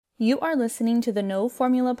You are listening to the No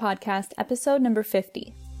Formula Podcast, episode number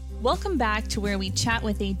 50. Welcome back to where we chat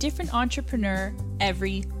with a different entrepreneur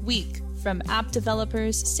every week. From app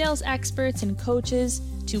developers, sales experts, and coaches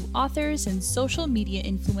to authors and social media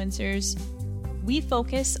influencers, we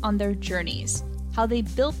focus on their journeys, how they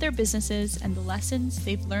built their businesses, and the lessons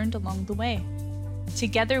they've learned along the way.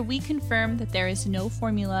 Together, we confirm that there is no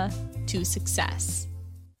formula to success.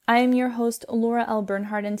 I am your host, Laura L.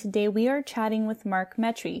 Bernhardt, and today we are chatting with Mark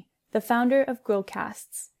Metry, the founder of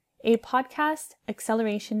Growcasts, a podcast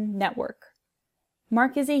acceleration network.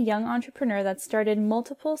 Mark is a young entrepreneur that started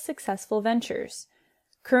multiple successful ventures.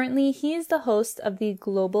 Currently, he is the host of the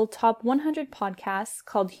global top 100 podcasts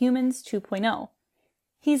called Humans 2.0.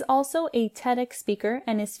 He's also a TEDx speaker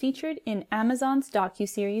and is featured in Amazon's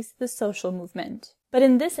docuseries, The Social Movement. But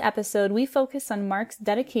in this episode, we focus on Mark's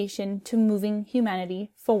dedication to moving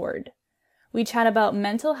humanity forward. We chat about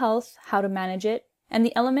mental health, how to manage it, and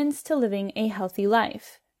the elements to living a healthy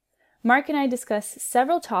life. Mark and I discuss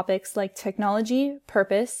several topics like technology,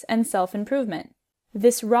 purpose, and self-improvement.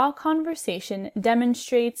 This raw conversation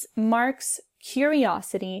demonstrates Mark's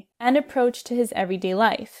curiosity and approach to his everyday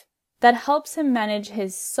life that helps him manage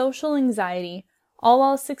his social anxiety, all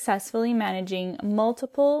while successfully managing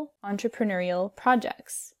multiple entrepreneurial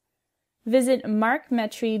projects. Visit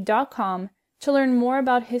markmetry.com to learn more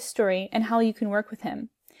about his story and how you can work with him.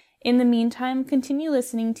 In the meantime, continue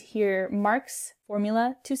listening to hear Mark's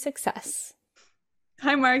formula to success.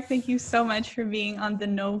 Hi, Mark. Thank you so much for being on the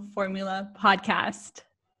No Formula podcast.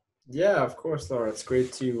 Yeah, of course, Laura. It's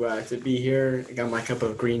great to be here. I got my cup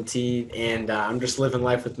of green tea, and I'm just living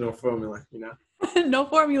life with no formula, you know? No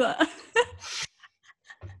formula.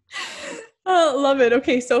 Oh, love it.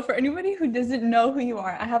 Okay, so for anybody who doesn't know who you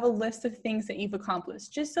are, I have a list of things that you've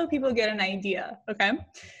accomplished, just so people get an idea, okay?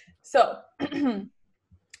 So,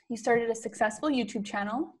 you started a successful YouTube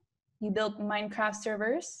channel. You built Minecraft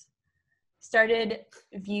servers, started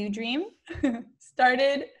ViewDream,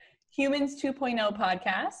 started Humans 2.0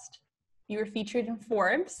 podcast. You were featured in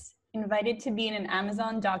Forbes, invited to be in an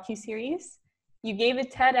Amazon docuseries. You gave a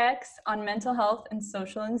TEDx on mental health and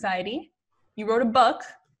social anxiety. You wrote a book,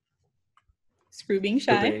 Screw Being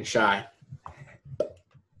Shy. Screw Being Shy.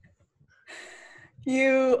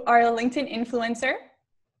 You are a LinkedIn influencer.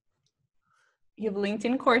 You have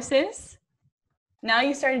LinkedIn courses. Now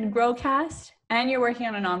you started Growcast, and you're working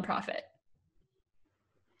on a nonprofit.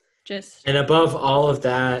 And above all of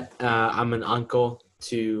that, I'm an uncle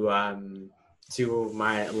to my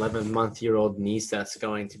 11-month-old niece that's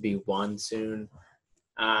going to be 1 soon.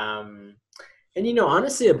 And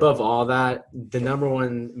honestly, above all that, the number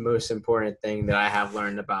one most important thing that I have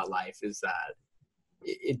learned about life is that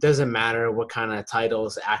it doesn't matter what kind of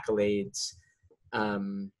titles, accolades,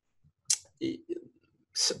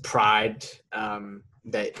 pride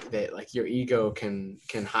that like your ego can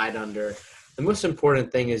hide under. The most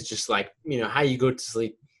important thing is just like, how you go to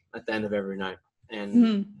sleep at the end of every night.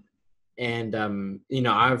 And,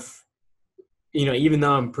 I've, even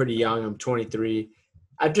though I'm pretty young, I'm 23,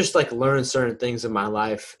 I've just like learned certain things in my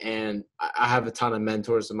life. And I have a ton of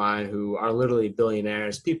mentors of mine who are literally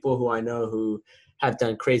billionaires, people who I know who have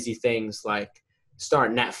done crazy things like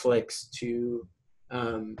start Netflix to,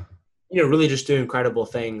 really just do incredible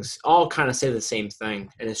things, all kind of say the same thing.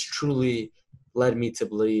 And it's truly led me to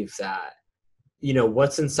believe that,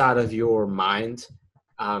 what's inside of your mind,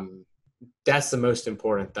 that's the most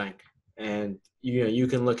important thing. And, you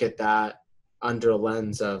can look at that under a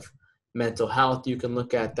lens of mental health. You can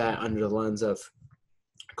look at that under the lens of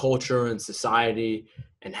culture and society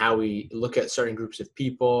and how we look at certain groups of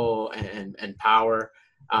people and power,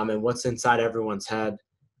 and what's inside everyone's head.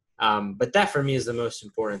 But that for me is the most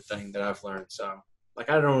important thing that I've learned. So like,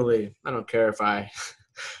 I don't care if I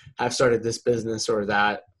have started this business or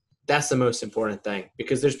that. That's the most important thing,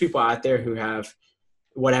 because there's people out there who have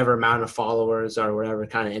whatever amount of followers or whatever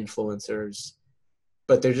kind of influencers,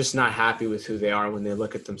 but they're just not happy with who they are when they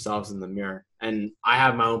look at themselves in the mirror. And I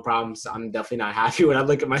have my own problems. I'm definitely not happy when I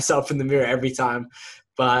look at myself in the mirror every time,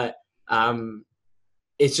 but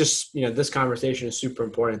it's just, this conversation is super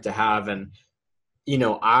important to have. And,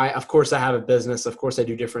 of course I have a business, of course I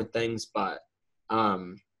do different things, but,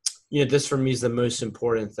 this for me is the most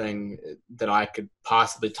important thing that I could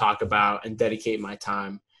possibly talk about and dedicate my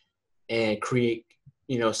time and create,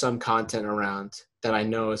 some content around that I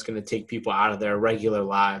know is going to take people out of their regular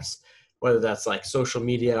lives, whether that's like social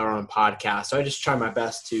media or on podcasts. So I just try my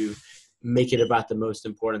best to make it about the most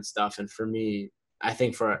important stuff. And for me, I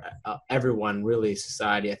think for everyone, really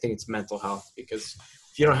society, I think it's mental health, because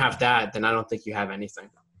if you don't have that, then I don't think you have anything.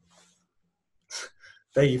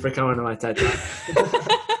 Thank you for coming to my TED Talk.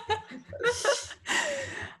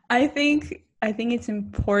 I think it's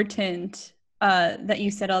important that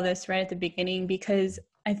you said all this right at the beginning, because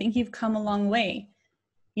I think you've come a long way.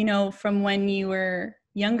 You know, from when you were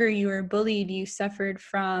younger, you were bullied, you suffered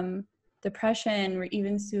from depression, or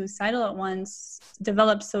even suicidal at once,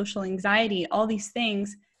 developed social anxiety, all these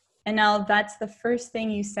things. And now that's the first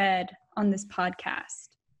thing you said on this podcast.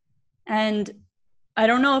 And I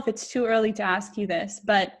don't know if it's too early to ask you this,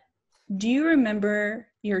 but do you remember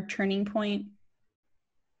your turning point?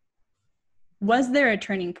 Was there a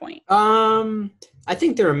turning point? I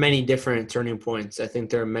think there are many different turning points. I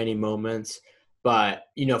think there are many moments, but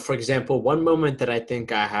for example, one moment that I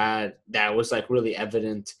think I had that was like really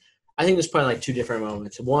evident, I think there's probably like two different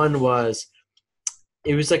moments. One was,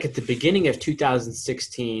 it was like at the beginning of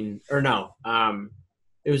 2016, or no,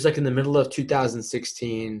 it was like in the middle of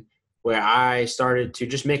 2016 where I started to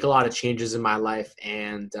just make a lot of changes in my life.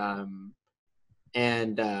 And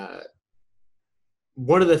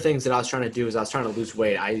one of the things that I was trying to do is I was trying to lose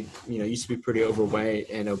weight. I, used to be pretty overweight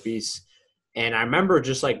and obese. And I remember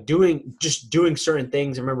just doing certain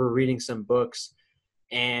things. I remember reading some books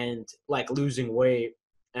and like losing weight.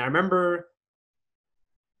 And I remember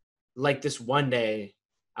like this one day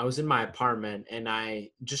I was in my apartment and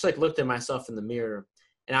I just like looked at myself in the mirror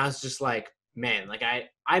and I was just like, man, like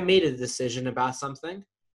I made a decision about something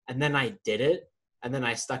and then I did it and then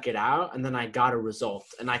I stuck it out and then I got a result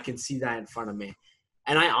and I can see that in front of me.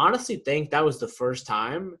 And I honestly think that was the first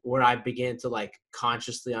time where I began to like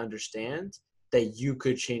consciously understand that you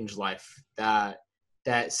could change life, that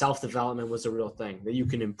self-development was a real thing, that you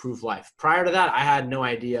can improve life. Prior to that, I had no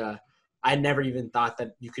idea. I never even thought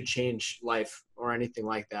that you could change life or anything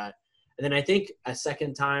like that. And then I think a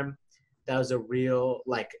second time that was a real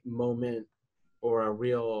like moment or a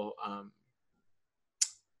real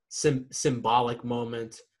symbolic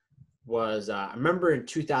moment was I remember in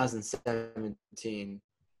 2017,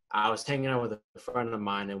 I was hanging out with a friend of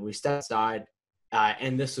mine and we stepped outside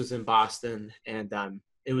and this was in Boston and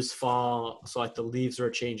it was fall. So like the leaves were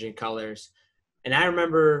changing colors. And I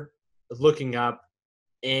remember looking up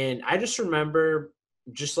and I just remember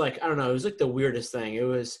just like, I don't know, it was like the weirdest thing. It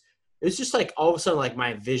was just like all of a sudden, like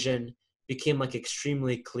my vision became like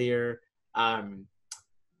extremely clear.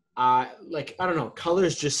 Like, I don't know,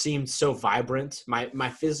 colors just seemed so vibrant. My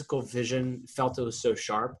physical vision felt it was so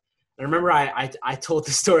sharp. And I remember I told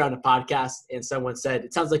the story on a podcast and someone said,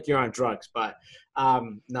 it sounds like you're on drugs, but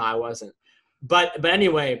no, I wasn't. But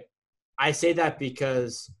anyway, I say that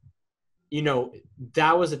because,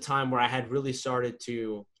 that was a time where I had really started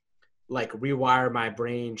to like rewire my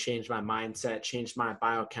brain, change my mindset, change my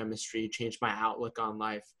biochemistry, change my outlook on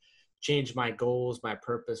life, change my goals, my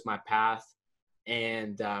purpose, my path.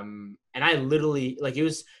 And I literally like, it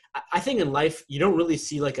was, I think in life, you don't really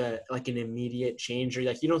see like an immediate change or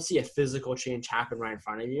like, you don't see a physical change happen right in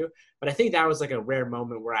front of you. But I think that was like a rare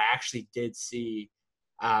moment where I actually did see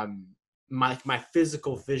my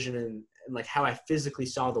physical vision and like how I physically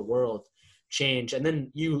saw the world change. And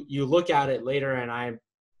then you look at it later, and I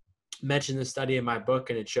mentioned the study in my book,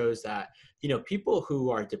 and it shows that, people who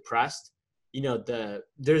are depressed,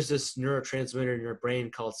 there's this neurotransmitter in your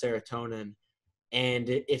brain called serotonin. And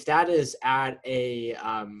if that is at a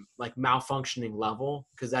like malfunctioning level,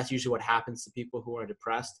 because that's usually what happens to people who are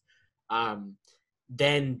depressed,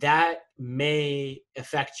 then that may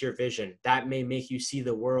affect your vision. That may make you see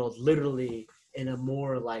the world literally in a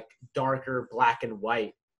more like darker black and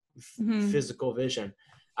white physical vision.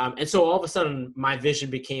 And so all of a sudden my vision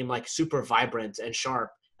became like super vibrant and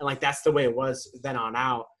sharp. And like, that's the way it was then on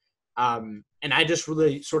out. And I just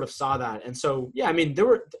really sort of saw that. And so, yeah, I mean,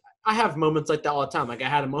 I have moments like that all the time. Like I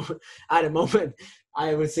had a moment,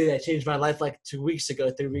 I would say that changed my life like 3 weeks ago.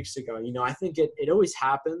 I think it always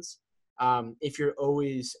happens. If you're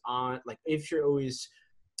always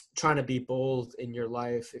trying to be bold in your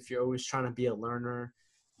life, if you're always trying to be a learner,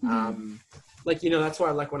 that's why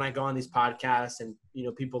I like when I go on these podcasts and,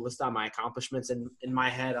 people list out my accomplishments, and in my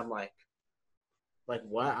head, I'm like,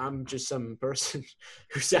 what? I'm just some person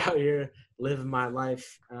who's out here living my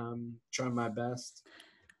life, trying my best.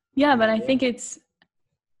 Yeah, but I think it's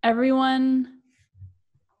everyone,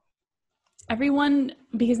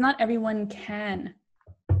 because not everyone can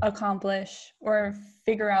accomplish or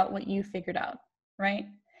figure out what you figured out, right?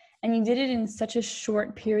 And you did it in such a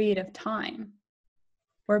short period of time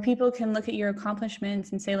where people can look at your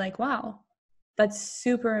accomplishments and say like, wow, that's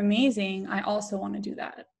super amazing. I also want to do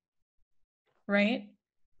that, right?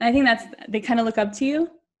 And I think they kind of look up to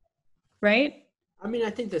you, right? I mean,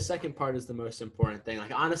 I think the second part is the most important thing.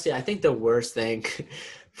 Like, honestly, I think the worst thing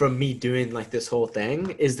from me doing like this whole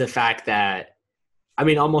thing is the fact that I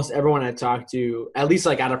mean, almost everyone I talk to, at least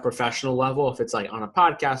like at a professional level, if it's like on a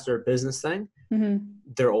podcast or a business thing,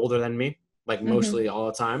 they're older than me, like mostly all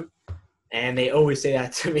the time. And they always say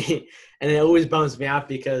that to me. And it always bums me out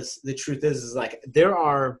because the truth is like there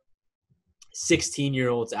are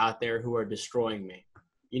 16-year-olds out there who are destroying me,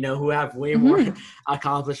 who have way more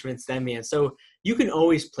accomplishments than me. And so you can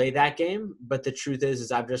always play that game. But the truth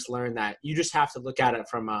is I've just learned that you just have to look at it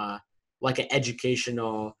from like an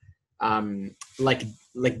educational, like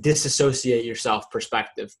disassociate yourself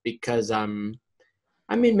perspective, because I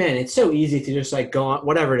mean, man, it's so easy to just like go on,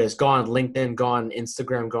 whatever it is, go on LinkedIn, go on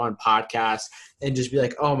Instagram, go on podcasts, and just be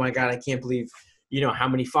like, oh my God, I can't believe, how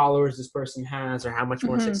many followers this person has or how much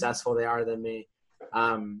more successful they are than me.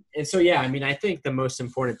 And so, yeah, I mean, I think the most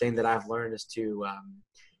important thing that I've learned is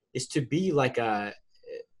to be like a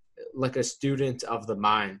student of the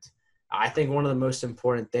mind. I think one of the most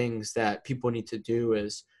important things that people need to do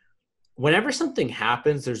is whenever something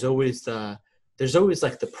happens, there's always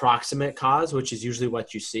like the proximate cause, which is usually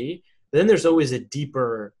what you see. But then there's always a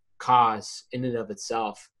deeper cause in and of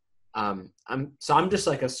itself. I'm just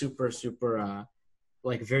like a super,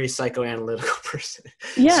 like very psychoanalytical person.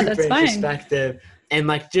 Yeah, super that's fine. Perspective. And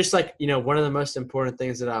like, just like, one of the most important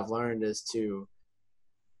things that I've learned is to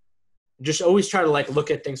just always try to like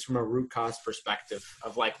look at things from a root cause perspective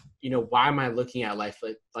of like, why am I looking at life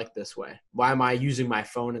like this way? Why am I using my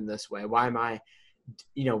phone in this way? Why am I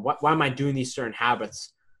why am I doing these certain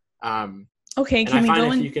habits? Okay, can we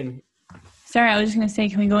go in? Sorry, I was just going to say,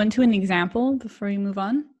 can we go into an example before we move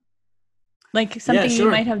on? Like something you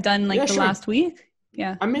might have done like last week?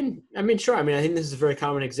 Yeah. I mean, sure. I mean, I think this is a very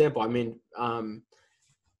common example. I mean,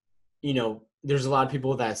 there's a lot of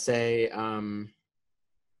people that say,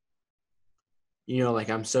 like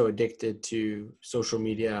I'm so addicted to social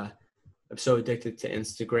media. I'm so addicted to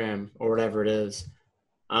Instagram or whatever it is.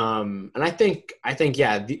 And I think,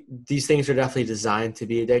 yeah, these things are definitely designed to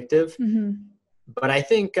be addictive, but I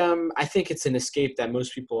think it's an escape that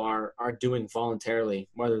most people are doing voluntarily,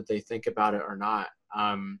 whether they think about it or not.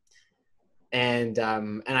 And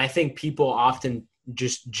I think people often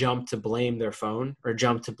just jump to blame their phone or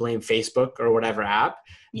jump to blame Facebook or whatever app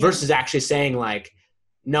versus actually saying like,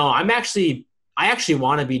 no, I actually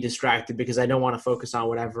want to be distracted because I don't want to focus on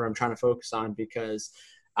whatever I'm trying to focus on because,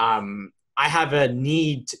 I have a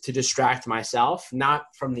need to distract myself, not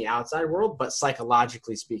from the outside world, but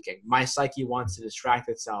psychologically speaking. My psyche wants to distract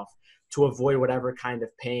itself to avoid whatever kind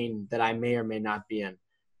of pain that I may or may not be in.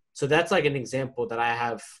 So that's like an example that I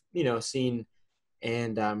have, seen.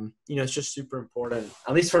 And, it's just super important,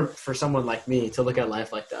 at least for someone like me, to look at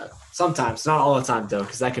life like that. Sometimes, not all the time though,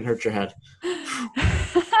 because that can hurt your head.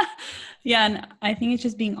 Yeah. And I think it's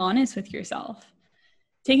just being honest with yourself.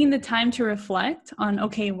 Taking the time to reflect on,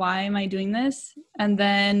 okay, why am I doing this? And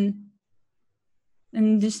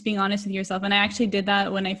just being honest with yourself. And I actually did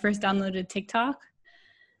that when I first downloaded TikTok.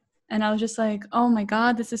 And I was just like, oh my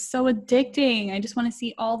God, this is so addicting. I just want to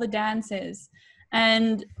see all the dances.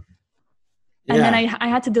 And then I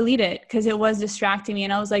had to delete it because it was distracting me.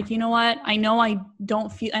 And I was like, you know what? I know I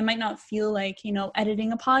might not feel like,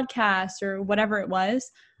 editing a podcast or whatever it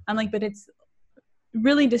was. I'm like, but it's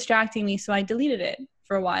really distracting me. So I deleted it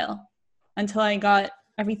for a while until I got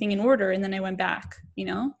everything in order. And then I went back,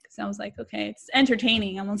 because I was like, okay, it's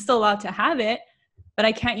entertaining. I'm still allowed to have it, but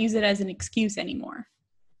I can't use it as an excuse anymore.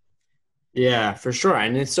 Yeah, for sure.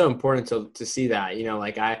 And it's so important to see that,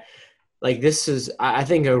 I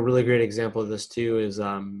think a really great example of this too is,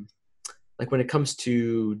 like when it comes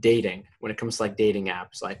to dating, when it comes to like dating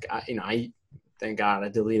apps, like, I thank God I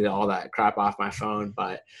deleted all that crap off my phone,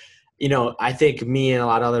 but I think me and a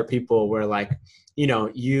lot of other people were like,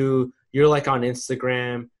 you're like on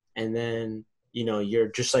Instagram and then, you're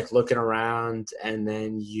just like looking around and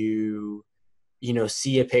then you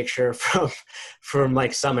see a picture from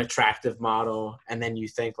like some attractive model. And then you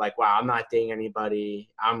think like, wow, I'm not dating anybody.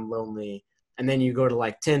 I'm lonely. And then you go to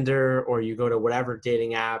like Tinder or you go to whatever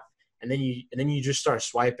dating app and then you just start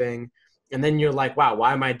swiping. And then you're like, wow,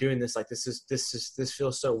 why am I doing this? Like, this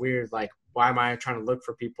feels so weird. Like, why am I trying to look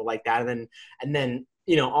for people like that? And then,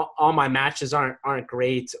 all my matches aren't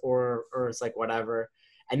great or it's like, whatever.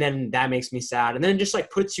 And then that makes me sad. And then it just like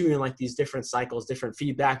puts you in like these different cycles, different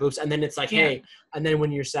feedback loops. And then it's like, hey, and then when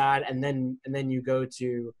you're sad and then you go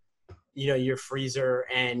to, your freezer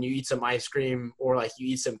and you eat some ice cream or like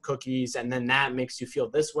you eat some cookies and then that makes you feel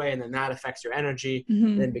this way. And then that affects your energy.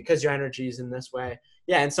 And then because your energy is in this way.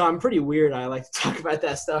 Yeah. And so I'm pretty weird. I like to talk about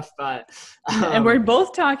that stuff, but. And we're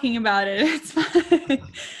both talking about it. It's fine.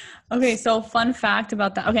 Okay. So fun fact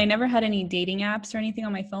about that. Okay. I never had any dating apps or anything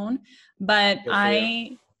on my phone, but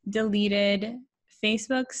I deleted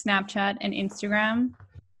Facebook, Snapchat, and Instagram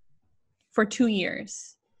for 2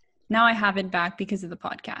 years. Now I have it back because of the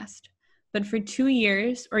podcast. But for 2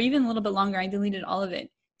 years, or even a little bit longer, I deleted all of it.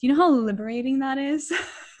 Do you know how liberating that is?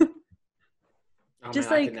 Oh, Just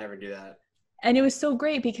man, I like, could never do that. and it was so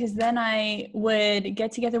great because then I would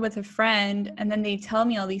get together with a friend and then they tell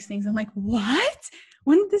me all these things. I'm like, what?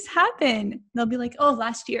 When did this happen? They'll be like, oh,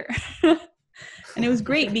 last year. And it was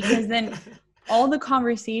great because then all the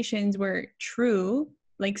conversations were true,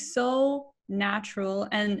 like so natural.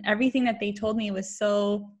 And everything that they told me was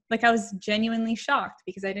so, like, I was genuinely shocked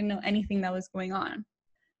because I didn't know anything that was going on.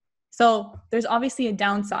 So there's obviously a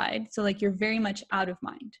downside. So like, you're very much out of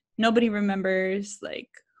mind. Nobody remembers like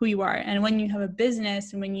who you are. And when you have a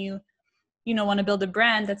business and when you want to build a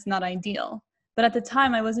brand, that's not ideal. But at the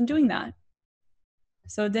time I wasn't doing that.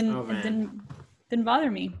 So it didn't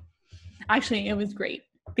bother me. Actually, it was great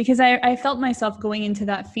because I felt myself going into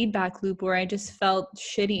that feedback loop where I just felt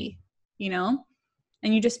shitty, and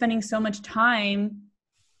you're just spending so much time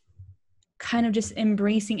kind of just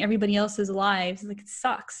embracing everybody else's lives. Like, it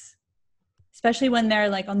sucks, especially when they're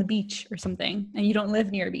like on the beach or something and you don't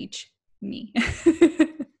live near a beach. Me,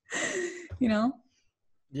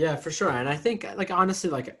 Yeah, for sure. And I think, like, honestly,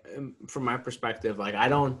 like, from my perspective, like, I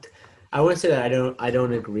wouldn't say that I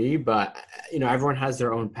don't agree, but everyone has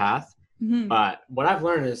their own path. Mm-hmm. But what I've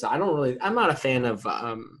learned is I'm not a fan of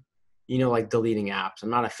like deleting apps. I'm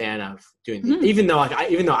not a fan of doing Mm-hmm. even though I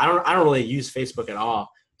don't really use Facebook at all.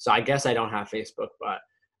 So I guess I don't have Facebook, but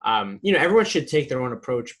everyone should take their own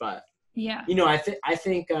approach. But yeah, I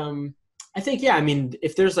think yeah, I mean,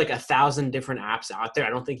 if there's like 1,000 different apps out there, I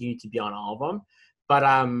don't think you need to be on all of them. But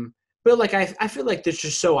like, I feel like there's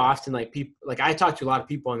just so often, like, people, like, I talk to a lot of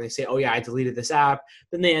people and they say, oh yeah, I deleted this app.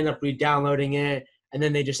 Then they end up re-downloading it. And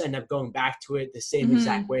then they just end up going back to it the same Mm-hmm.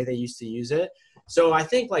 exact way they used to use it. So I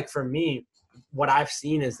think, like, for me, what I've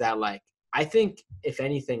seen is that, like, I think if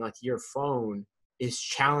anything, like, your phone is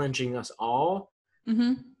challenging us all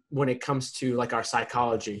Mm-hmm. when it comes to like our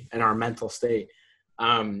psychology and our mental state.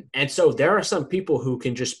 And so there are some people who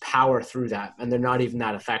can just power through that and they're not even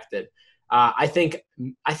that affected. I think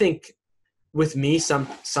with me,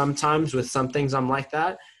 sometimes with some things I'm like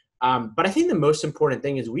that. But I think the most important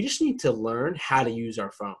thing is we just need to learn how to use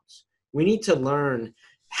our phones. We need to learn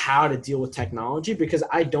how to deal with technology, because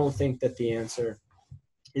I don't think that the answer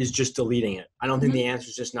is just deleting it. I don't think the answer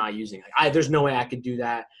is just not using it. There's no way I could do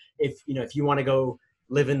that. If you want to go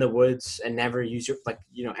live in the woods and never use your, like,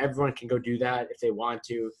 everyone can go do that if they want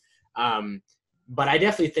to. But I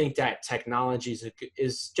definitely think that technology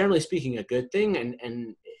is generally speaking a good thing.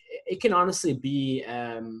 And it can honestly be,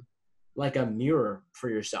 like a mirror for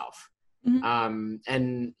yourself. Mm-hmm.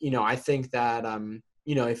 And, I think that,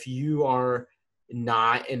 if you are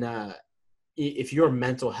not if your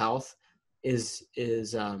mental health is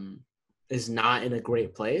not in a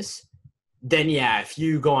great place, then yeah, if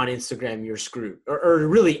you go on Instagram, you're screwed, or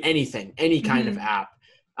really anything, any kind of app.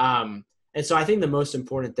 And so I think the most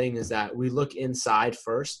important thing is that we look inside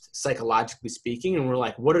first, psychologically speaking, and we're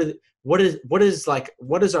like, what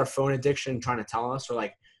is our phone addiction trying to tell us? Or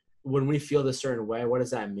like, when we feel this certain way, what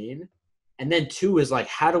does that mean? And then 2 is like,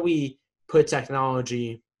 how do we put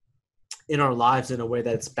technology in our lives in a way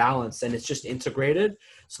that it's balanced and it's just integrated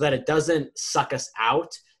so that it doesn't suck us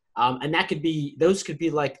out. And those could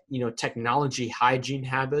be like, technology hygiene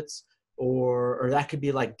habits, or that could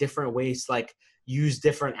be like different ways, like use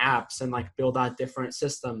different apps and like build out different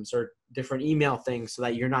systems or different email things so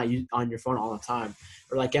that you're not on your phone all the time,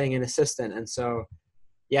 or like getting an assistant. And so,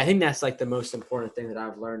 yeah, I think that's like the most important thing that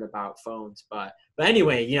I've learned about phones. But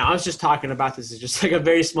anyway, I was just talking about this as just like a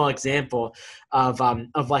very small example of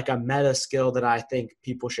like a meta skill that I think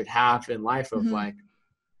people should have in life, of like,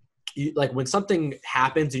 like when something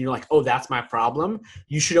happens and you're like, oh, that's my problem,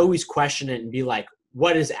 you should always question it and be like,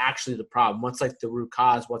 what is actually the problem? What's like the root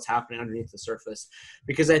cause? What's happening underneath the surface?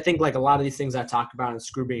 Because I think like a lot of these things I talk about in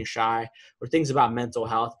Screw Being Shy, or things about mental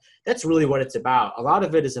health, that's really what it's about. A lot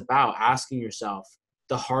of it is about asking yourself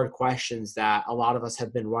the hard questions that a lot of us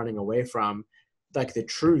have been running away from, like the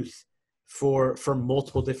truth for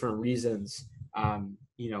multiple different reasons,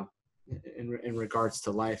 in regards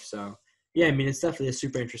to life. So yeah, I mean, it's definitely a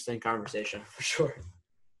super interesting conversation for sure.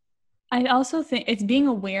 I also think it's being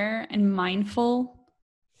aware and mindful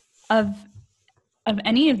of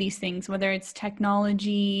any of these things, whether it's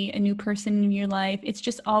technology, a new person in your life. It's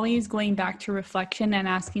just always going back to reflection and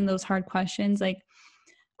asking those hard questions, like,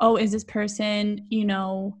 oh, is this person,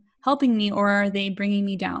 helping me, or are they bringing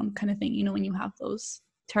me down, kind of thing, when you have those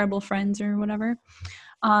terrible friends or whatever.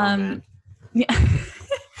 Yeah.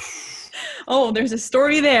 Oh, there's a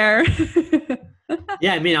story there.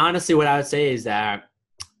 Yeah, I mean, honestly, what I would say is that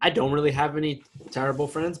I don't really have any terrible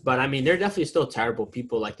friends, but I mean, they're definitely still terrible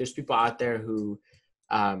people. Like, there's people out there who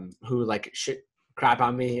like shit crap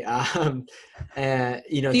on me, and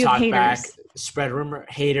Do you have talk back, haters? spread rumor,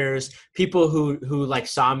 haters, people who like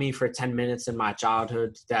saw me for 10 minutes in my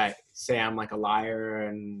childhood that say I'm like a liar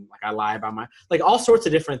and like I lie about my like all sorts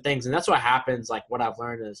of different things, and that's what happens. Like, what I've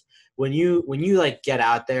learned is when you like get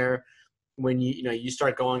out there, when you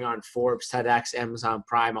start going on Forbes, TEDx, Amazon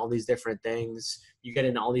Prime, all these different things, you get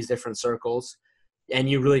in all these different circles and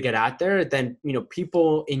you really get out there, then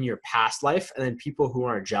people in your past life and then people who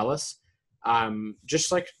are jealous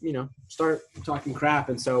just like start talking crap.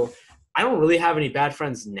 And so I don't really have any bad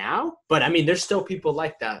friends now, but I mean there's still people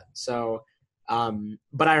like that. So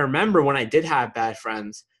but I remember when I did have bad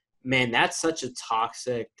friends, man, that's such a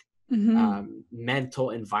toxic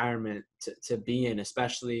mental environment to be in,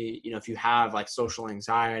 especially, if you have like social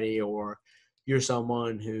anxiety or you're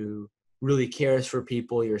someone who really cares for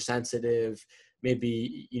people, you're sensitive,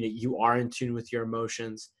 maybe, you are in tune with your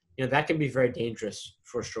emotions, that can be very dangerous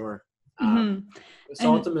for sure. Mm-hmm. So And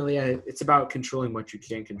ultimately, it's about controlling what you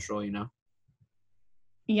can control,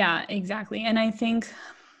 yeah, exactly. And I think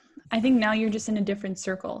now you're just in a different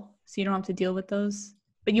circle, so you don't have to deal with those,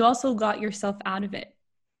 but you also got yourself out of it.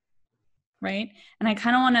 Right. And I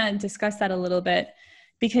kind of want to discuss that a little bit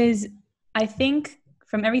because I think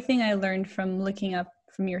from everything I learned from looking up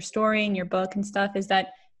from your story and your book and stuff is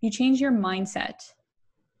that you change your mindset.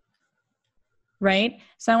 Right.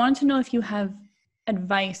 So I wanted to know if you have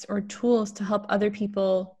advice or tools to help other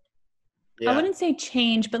people. I Yeah. wouldn't say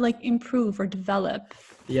change, but like improve or develop.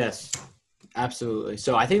 Yes, absolutely.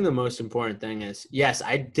 So I think the most important thing is, yes,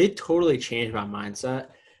 I did totally change my mindset,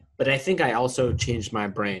 but I think I also changed my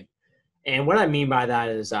brain. And what I mean by that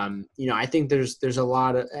is, I think there's a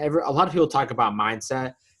lot of people talk about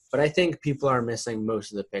mindset, but I think people are missing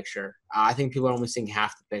most of the picture. I think people are only seeing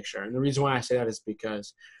half the picture. And the reason why I say that is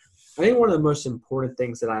because I think one of the most important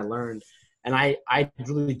things that I learned, and I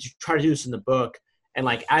really try to do this in the book, and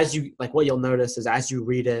like what you'll notice is as you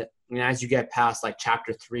read it and as you get past like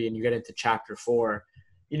chapter 3 and you get into chapter 4,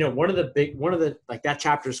 that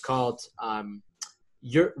chapter is called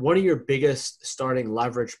one of your biggest starting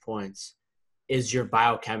leverage points is your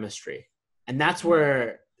biochemistry. And that's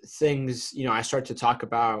where things, I start to talk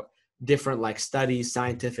about different like studies,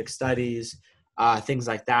 scientific studies, things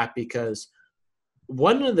like that, because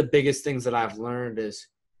one of the biggest things that I've learned is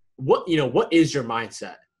what is your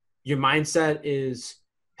mindset? Your mindset is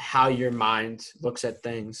how your mind looks at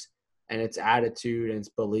things and its attitude and its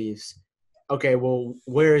beliefs. Okay, well,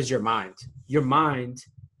 where is your mind? Your mind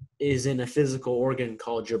is in a physical organ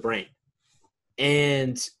called your brain.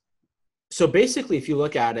 And so basically, if you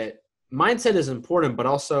look at it, mindset is important, but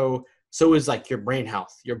also so is like your brain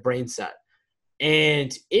health, your brain set.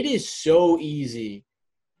 And it is so easy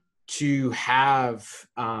to have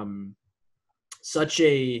such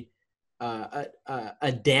a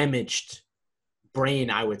damaged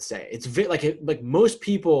brain, I would say. It's like most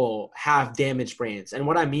people have damaged brains. And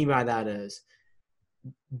what I mean by that is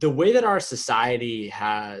the way that our society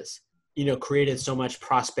has, created so much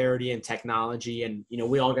prosperity and technology, and,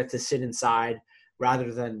 we all get to sit inside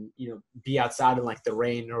rather than, be outside in like the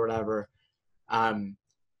rain or whatever.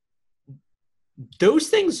 Those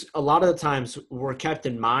things, a lot of the times, were kept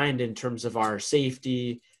in mind in terms of our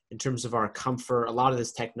safety, in terms of our comfort, a lot of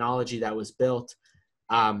this technology that was built,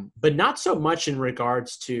 but not so much in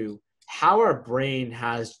regards to how our brain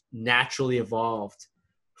has naturally evolved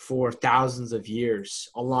for thousands of years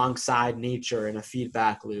alongside nature in a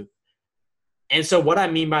feedback loop. And so what I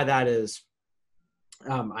mean by that is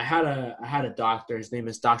I had a doctor, his name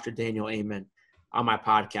is Dr. Daniel Amen, on my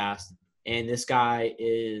podcast. And this guy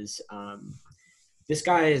is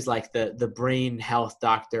like the brain health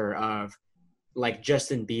doctor of like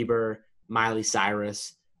Justin Bieber, Miley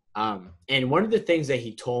Cyrus. And one of the things that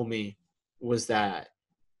he told me was that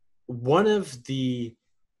one of the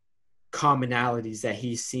commonalities that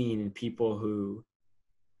he's seen in people who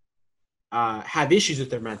have issues with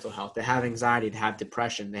their mental health, they have anxiety, they have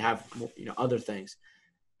depression, they have other things,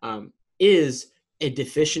 is a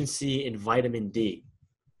deficiency in vitamin D.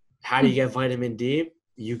 How do you get vitamin D?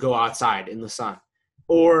 You go outside in the sun,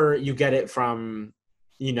 or you get it from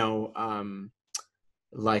a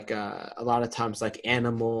lot of times like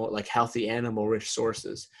healthy animal rich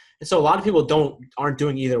sources. And so a lot of people aren't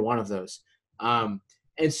doing either one of those.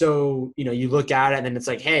 And so, you look at it and then it's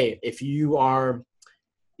like, hey, if you are,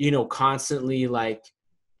 constantly like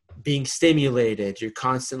being stimulated, you're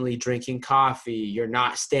constantly drinking coffee, you're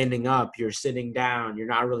not standing up, you're sitting down, you're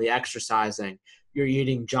not really exercising, you're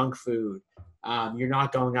eating junk food, you're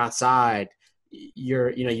not going outside,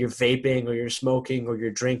 you're vaping or you're smoking or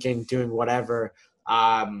you're drinking, doing whatever,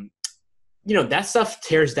 that stuff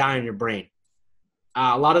tears down your brain.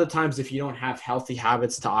 A lot of the times, if you don't have healthy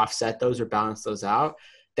habits to offset those or balance those out,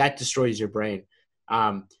 that destroys your brain.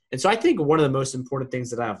 And so I think one of the most important things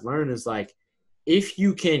that I've learned is like, if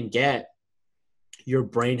you can get your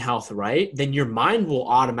brain health right, then your mind will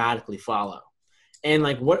automatically follow. And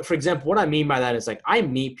like for example, what I mean by that is like, I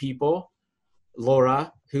meet people,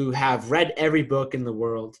 Laura, who have read every book in the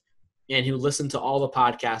world and who listen to all the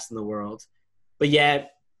podcasts in the world, but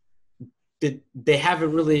yet they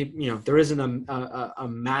haven't really, there isn't a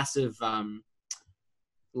massive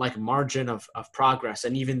like margin of progress.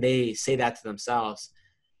 And even they say that to themselves.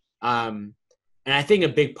 And I think a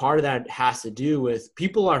big part of that has to do with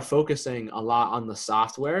people are focusing a lot on the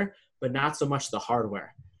software, but not so much the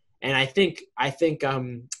hardware. And I think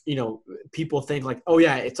people think like, oh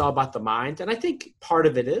yeah, it's all about the mind. And I think part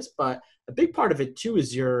of it is, but a big part of it too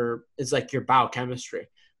is like your biochemistry.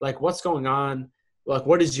 Like what's going on? Like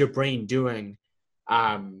what is your brain doing?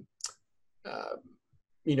 What are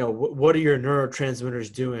your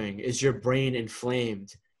neurotransmitters doing? Is your brain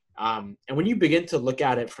inflamed? And when you begin to look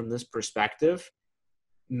at it from this perspective,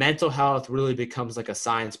 mental health really becomes like a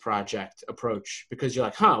science project approach, because you're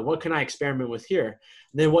like, what can I experiment with here?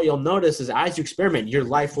 And then what you'll notice is as you experiment, your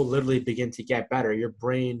life will literally begin to get better. Your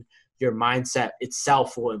brain, your mindset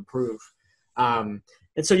itself will improve. And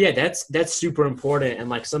so, yeah, that's super important. And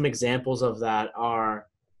like some examples of that are,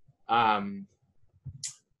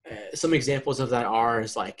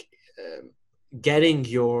 is like getting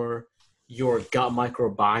your gut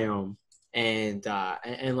microbiome and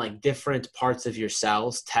like different parts of your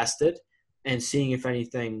cells tested and seeing if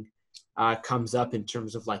anything comes up in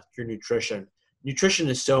terms of like your nutrition. Nutrition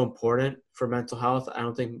is so important for mental health. I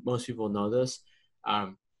don't think most people know this.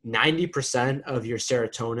 90% of your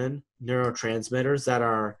serotonin neurotransmitters that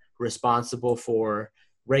are responsible for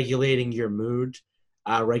regulating your mood,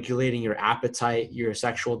 regulating your appetite, your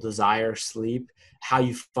sexual desire, sleep, how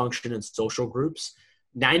you function in social groups,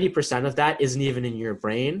 90% of that isn't even in your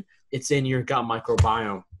brain. It's in your gut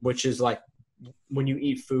microbiome, which is like when you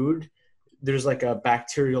eat food, there's like a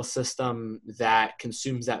bacterial system that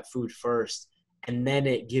consumes that food first, and then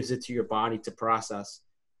it gives it to your body to process.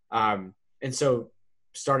 And so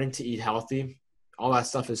starting to eat healthy, all that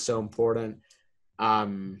stuff is so important.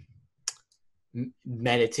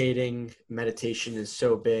 Meditation is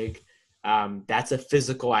so big. That's a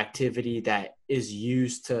physical activity that is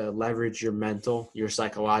used to leverage your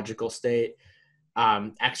psychological state.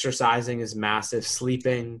 Exercising is massive.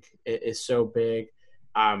 Sleeping is so big.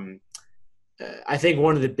 I think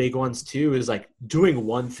one of the big ones too is like doing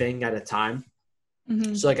one thing at a time.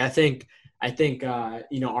 Mm-hmm. So like, I think,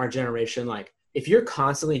 our generation, like if you're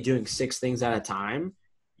constantly doing 6 things at a time,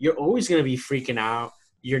 you're always going to be freaking out.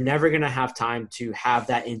 You're never going to have time to have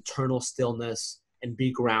that internal stillness and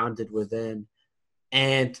be grounded within.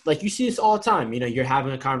 And like, you see this all the time, you're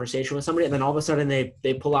having a conversation with somebody and then all of a sudden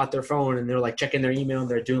they pull out their phone and they're like checking their email and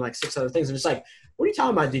they're doing like 6 other things. And it's like, what are you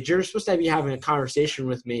talking about, dude? You're supposed to be having a conversation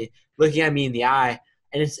with me, looking at me in the eye.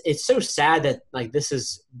 And it's so sad that like, this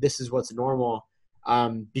is what's normal,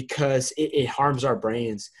 because it harms our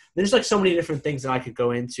brains. There's like so many different things that I could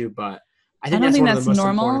go into, but I don't think that's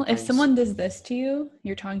normal. If someone does this to you,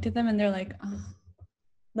 you're talking to them and they're like, oh,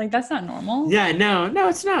 like that's not normal. Yeah, no,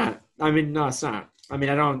 it's not. I mean, no, it's not. I mean,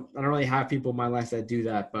 I don't really have people in my life that do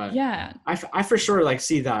that, but yeah, I for sure like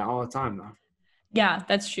see that all the time though. Yeah,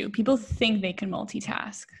 that's true. People think they can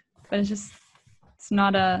multitask, but it's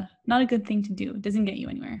not a good thing to do. It doesn't get you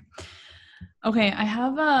anywhere. Okay, I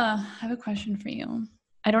have a question for you.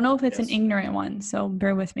 I don't know if it's an ignorant one, so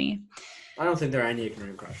bear with me. I don't think there are any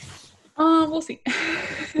ignorant questions. We'll see.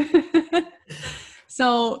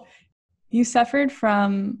 So, you suffered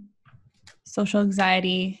from social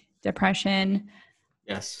anxiety, depression.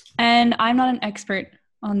 Yes. And I'm not an expert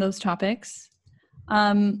on those topics.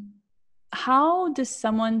 How does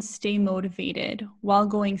someone stay motivated while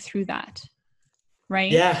going through that?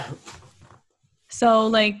 Right? Yeah. So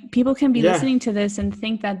like people can be listening to this and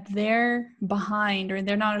think that they're behind or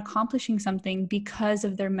they're not accomplishing something because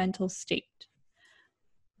of their mental state.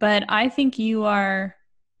 But I think you are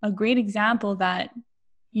a great example that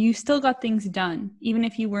you still got things done, even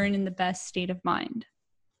if you weren't in the best state of mind.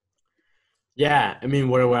 Yeah. I mean,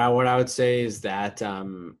 what I would say is that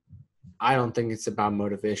I don't think it's about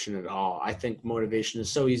motivation at all. I think motivation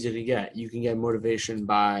is so easy to get. You can get motivation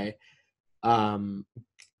by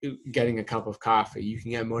getting a cup of coffee. You can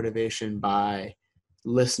get motivation by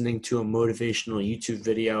listening to a motivational YouTube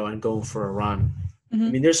video and going for a run. Mm-hmm. I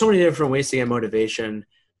mean, there's so many different ways to get motivation.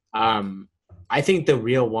 I think the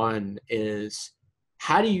real one is,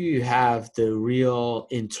 how do you have the real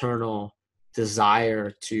internal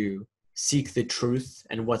desire to seek the truth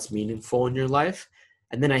and what's meaningful in your life?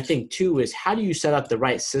 And then I think two is, how do you set up the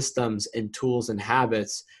right systems and tools and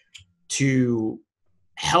habits to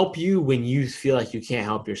help you when you feel like you can't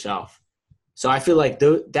help yourself? So I feel like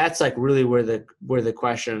that's like really where the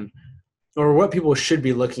question, or what people should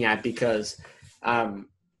be looking at, because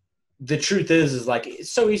the truth is like,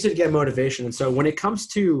 it's so easy to get motivation. And so when it comes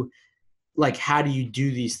to like, how do you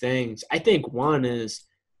do these things? I think one is,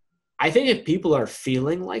 I think if people are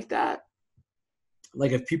feeling like that,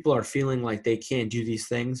 like if people are feeling like they can't do these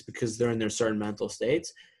things because they're in their certain mental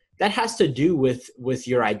states, that has to do with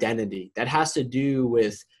your identity. That has to do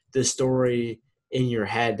with the story in your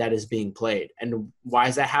head that is being played. And why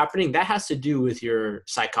is that happening? That has to do with your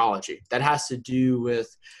psychology. That has to do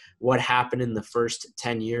with what happened in the first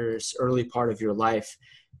 10 years, early part of your life,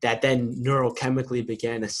 that then neurochemically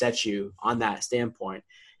began to set you on that standpoint.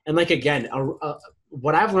 And like, again,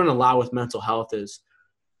 what I've learned a lot with mental health is,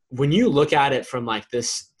 when you look at it from like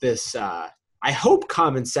this I hope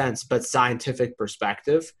common sense, but scientific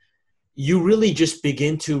perspective, you really just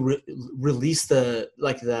begin to release the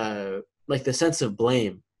sense of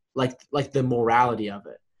blame, like the morality of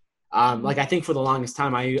it. Like I think for the longest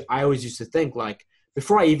time, I always used to think, like,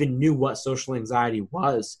 before I even knew what social anxiety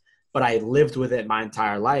was, but I lived with it my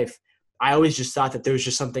entire life, I always just thought that there was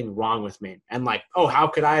just something wrong with me. And like, oh, how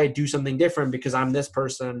could I do something different because I'm this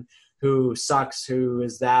person who sucks, who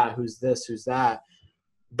is that, who's this, who's that.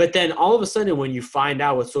 But then all of a sudden, when you find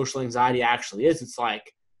out what social anxiety actually is, it's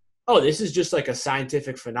like, oh, this is just like a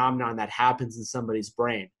scientific phenomenon that happens in somebody's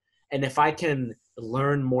brain. And if I can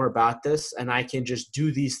learn more about this, and I can just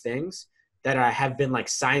do these things that have been like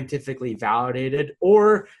scientifically validated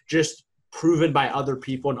or just proven by other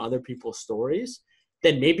people and other people's stories,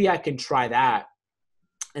 then maybe I can try that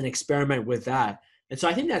and experiment with that. And so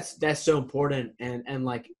I think that's so important. And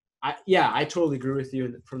like, I totally agree with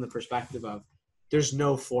you from the perspective of, there's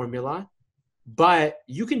no formula, but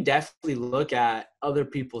you can definitely look at other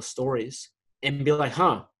people's stories and be like,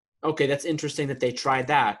 huh, okay, that's interesting that they tried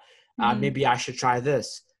that. Maybe I should try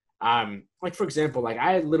this. Like, for example, like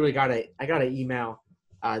I literally got an email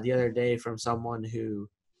the other day from someone who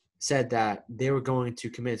said that they were going to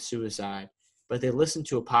commit suicide, but they listened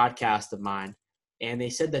to a podcast of mine, and they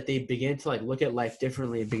said that they began to like look at life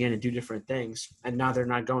differently and began to do different things. And now they're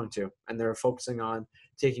not going to, and they're focusing on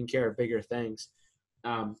taking care of bigger things.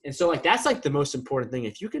 And so like, that's like the most important thing.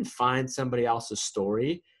 If you can find somebody else's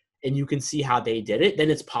story and you can see how they did it,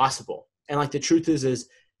 then it's possible. And like, the truth is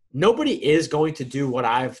nobody is going to do what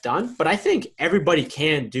I've done, but I think everybody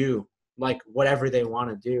can do like whatever they want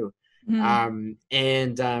to do. And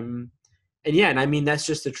yeah, and I mean, that's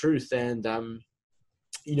just the truth. And,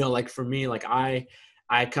 you know, like for me, like I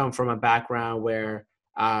come from a background where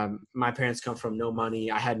my parents come from no money.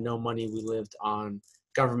 I had no money. We lived on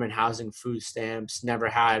government housing, food stamps, never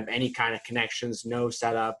had any kind of connections, no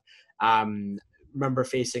setup. Remember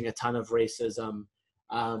facing a ton of racism,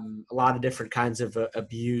 a lot of different kinds of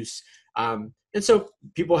abuse. And so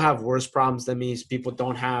people have worse problems than me. People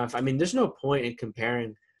don't have, I mean, there's no point in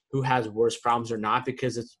comparing who has worse problems or not,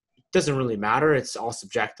 because it doesn't really matter. It's all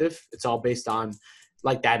subjective. It's all based on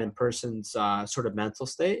like that in person's sort of mental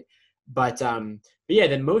state. But yeah,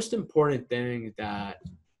 the most important thing that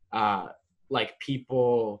like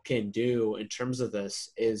people can do in terms of this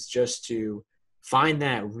is just to find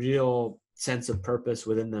that real sense of purpose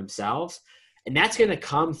within themselves. And that's going to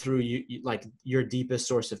come through you, like your deepest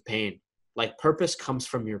source of pain. Like, purpose comes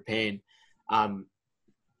from your pain. And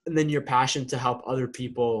then your passion to help other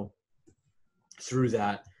people through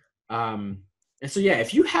that. And so, yeah,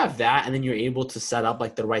 if you have that, and then you're able to set up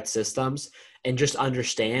like the right systems and just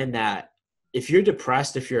understand that if you're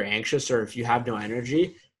depressed, if you're anxious, or if you have no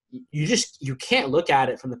energy, you can't look at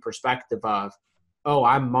it from the perspective of, oh,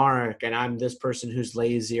 I'm Mark and I'm this person who's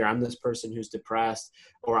lazy, or I'm this person who's depressed,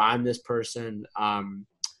 or I'm this person,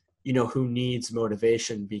 you know, who needs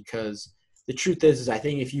motivation. Because the truth is I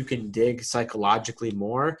think if you can dig psychologically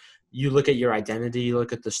more, you look at your identity, you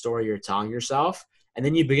look at the story you're telling yourself, and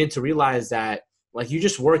then you begin to realize that like you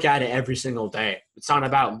just work at it every single day. It's not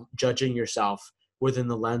about judging yourself within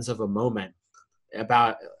the lens of a moment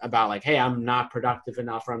about like, hey, I'm not productive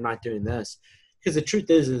enough, or I'm not doing this. Because the truth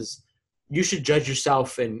is you should judge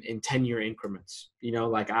yourself in 10-year increments. You know,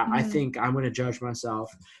 like I think I'm going to judge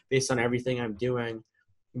myself based on everything I'm doing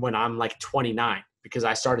when I'm like 29, because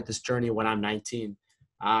I started this journey when I'm 19.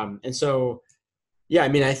 And so, yeah, I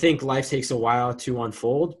mean, I think life takes a while to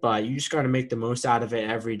unfold, but you just got to make the most out of it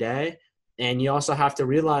every day. And you also have to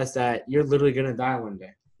realize that you're literally going to die one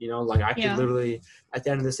day. Like I could Yeah. literally at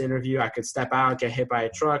the end of this interview, I could step out, get hit by a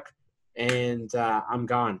truck, and I'm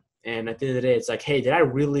gone. And at the end of the day, it's like, hey, did I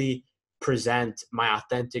really present my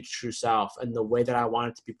authentic true self and the way that I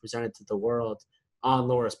wanted to be presented to the world on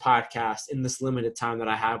Laura's podcast in this limited time that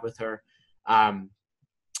I have with her,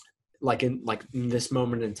 like in this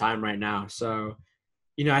moment in time right now. So,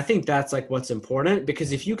 I think that's like what's important,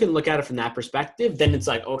 because if you can look at it from that perspective, then it's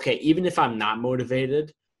like, okay, even if I'm not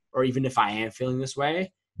motivated or even if I am feeling this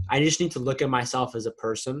way, I just need to look at myself as a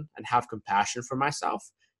person and have compassion for myself.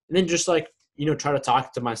 And then just like, try to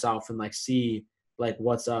talk to myself and like see like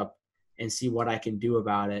what's up and see what I can do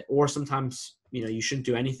about it. Or sometimes, you shouldn't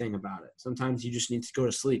do anything about it. Sometimes you just need to go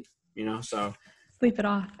to sleep, so. Sleep it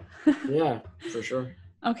off. Yeah, for sure.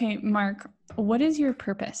 Okay, Mark, what is your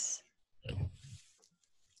purpose?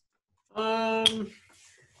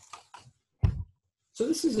 So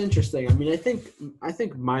this is interesting. I mean, I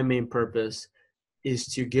think my main purpose is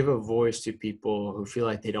to give a voice to people who feel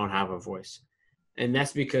like they don't have a voice. And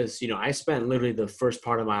that's because, I spent literally the first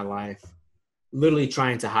part of my life literally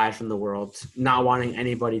trying to hide from the world, not wanting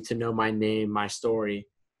anybody to know my name, my story.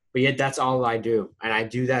 But yet that's all I do. And I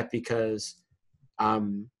do that because,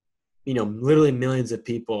 literally millions of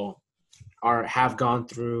people have been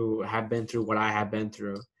through what I have been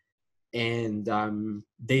through. And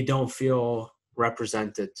they don't feel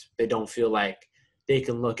represented. They don't feel like they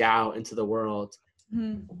can look out into the world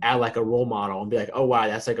at like a role model and be like, oh wow,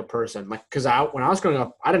 that's like a person. Like, because when I was growing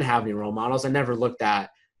up, I didn't have any role models. I never looked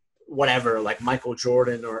at whatever, like Michael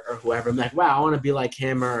Jordan or whoever. I'm like, wow, I want to be like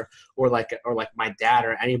him or like my dad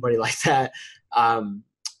or anybody like that. And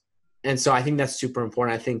so I think that's super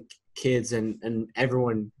important. I think kids and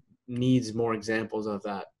everyone needs more examples of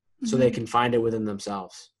that so they can find it within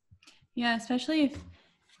themselves. Yeah, especially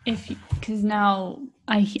if because now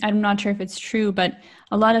I'm not sure if it's true, but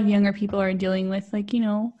a lot of younger people are dealing with like,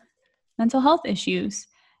 mental health issues.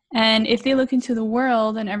 And if they look into the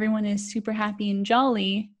world and everyone is super happy and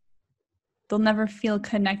jolly, they'll never feel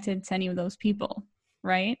connected to any of those people,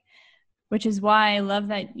 right? Which is why I love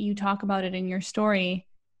that you talk about it in your story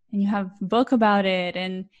and you have a book about it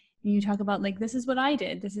and you talk about like, this is what I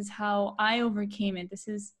did. This is how I overcame it. This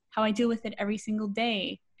is how I deal with it every single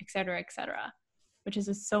day, et cetera, which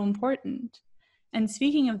is so important. And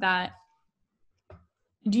speaking of that,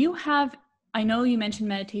 I know you mentioned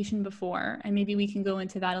meditation before, and maybe we can go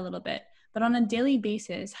into that a little bit, but on a daily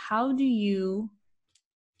basis, how do you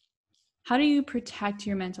protect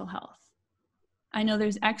your mental health? I know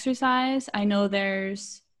there's exercise. I know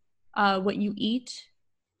there's what you eat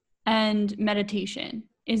and meditation.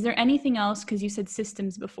 Is there anything else? Because you said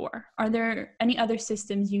systems before. Are there any other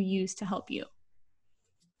systems you use to help you?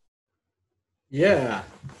 Yeah.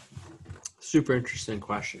 Super interesting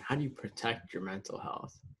question. How do you protect your mental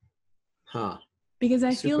health? Huh. Because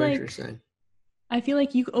I feel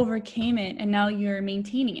like you overcame it and now you're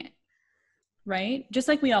maintaining it, right? Just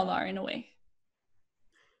like we all are in a way.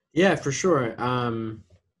 Yeah, for sure.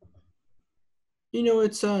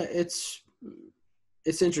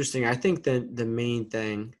 It's interesting. I think that the main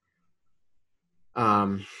thing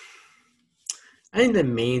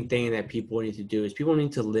that people need to do is people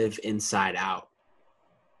need to live inside out.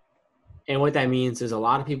 And what that means is a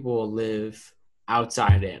lot of people will live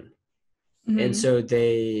outside in. Mm-hmm. And so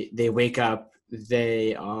they wake up,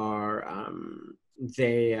 they are,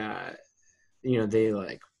 they I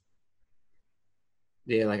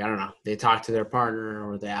don't know, they talk to their partner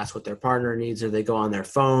or they ask what their partner needs, or they go on their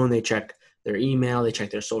phone, they check their email, they check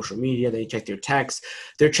their social media, they check their texts,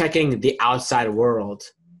 they're checking the outside world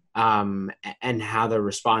and how they're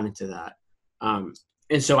responding to that.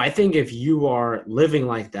 And so I think if you are living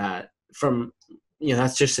like that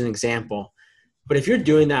that's just an example. But if you're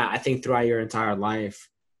doing that, I think throughout your entire life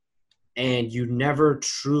and you never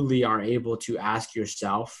truly are able to ask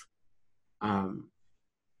yourself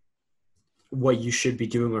what you should be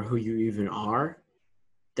doing or who you even are,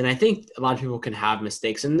 then I think a lot of people can have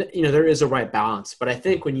mistakes. And, there is a right balance. But I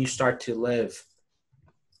think when you start to live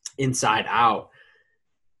inside out,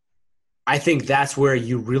 I think that's where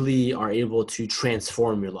you really are able to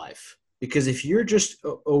transform your life. Because if you're just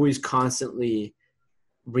always constantly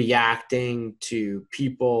reacting to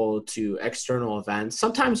people, to external events,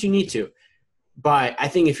 sometimes you need to. But I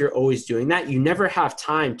think if you're always doing that, you never have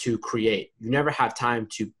time to create. You never have time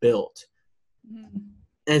to build. Mm-hmm.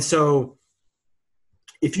 And so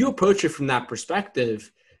if you approach it from that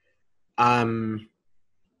perspective,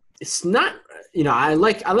 it's not, I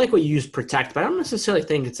like what you use protect, but I don't necessarily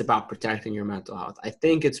think it's about protecting your mental health. I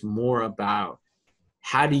think it's more about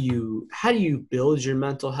how do you build your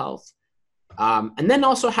mental health? And then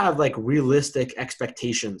also have like realistic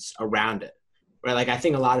expectations around it. right? Like I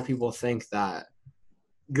think a lot of people think that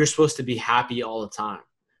you're supposed to be happy all the time.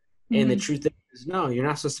 And the truth is, no, you're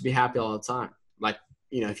not supposed to be happy all the time. Like,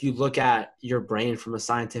 if you look at your brain from a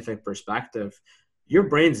scientific perspective, your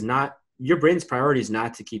brain's priority is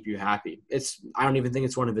not to keep you happy. I don't even think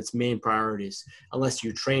it's one of its main priorities unless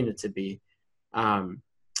you train it to be.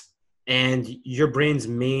 And your brain's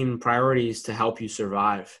main priority is to help you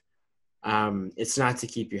survive. It's not to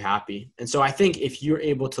keep you happy. And so I think if you're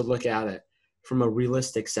able to look at it from a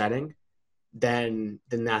realistic setting, then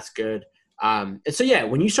that's good. And so, yeah,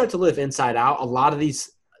 when you start to live inside out, a lot of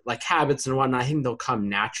these like habits and whatnot, I think they'll come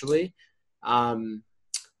naturally.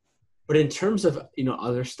 But in terms of,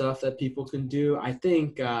 other stuff that people can do, I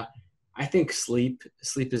think sleep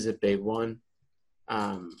is a big one.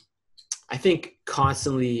 I think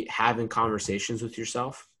constantly having conversations with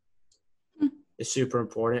yourself is super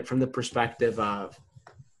important from the perspective of,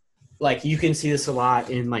 like, you can see this a lot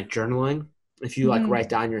in like journaling, if you like write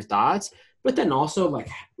down your thoughts, but then also like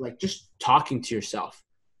just talking to yourself.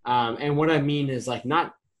 And what I mean is like,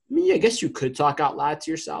 I guess you could talk out loud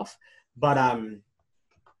to yourself, but,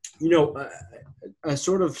 a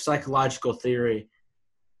sort of psychological theory,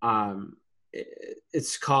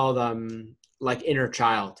 it's called like inner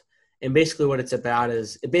child. And basically what it's about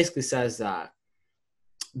is it basically says that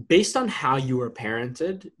based on how you were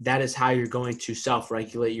parented, that is how you're going to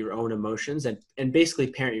self-regulate your own emotions and basically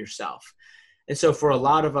parent yourself. And so for a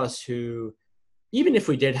lot of us who, even if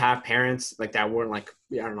we did have parents like that weren't like,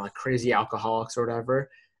 I don't know, like crazy alcoholics or whatever,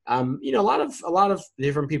 a lot of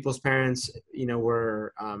different people's parents,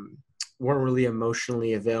 weren't really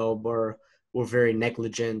emotionally available or were very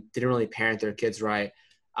negligent, didn't really parent their kids right.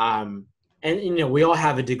 And we all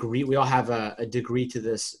have a degree. We all have a degree to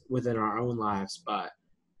this within our own lives. But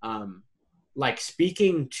like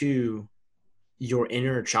speaking to your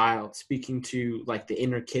inner child, speaking to like the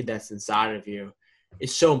inner kid that's inside of you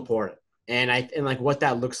is so important. And like what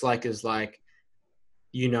that looks like is like,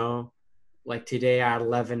 like today at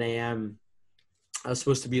 11 a.m. I was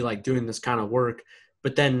supposed to be like doing this kind of work,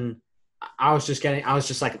 but then I was just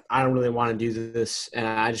like, I don't really want to do this. And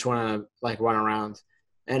I just want to like run around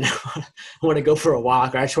and I want to go for a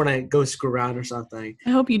walk, or I just want to go screw around or something. I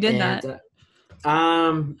hope you did that.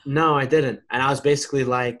 No, I didn't. And I was basically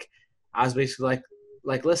like,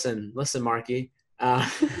 listen, Marky,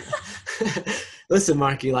 listen,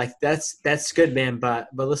 Marky, like that's good, man. But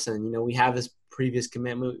listen, we have this previous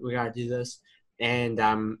commitment. We got to do this. And,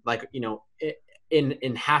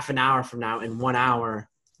 in half an hour from now, in 1 hour,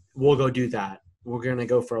 we'll go do that. We're going to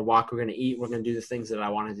go for a walk. We're going to eat. We're going to do the things that I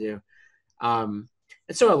want to do. And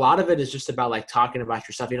so a lot of it is just about like talking about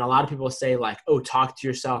yourself. A lot of people say like, oh, talk to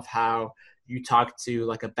yourself how you talk to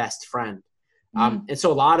like a best friend. And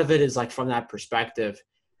so a lot of it is like from that perspective.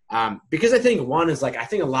 Because I think one is like, I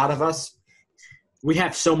think a lot of us, we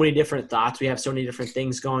have so many different thoughts. We have so many different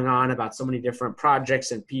things going on about so many different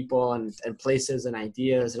projects and people and places and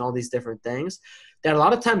ideas and all these different things that a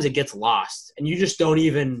lot of times it gets lost and you just don't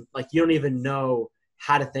even know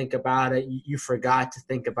how to think about it. You forgot to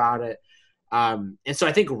think about it. And so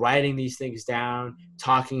I think writing these things down,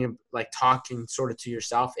 talking sort of to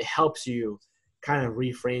yourself, it helps you kind of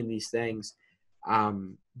reframe these things.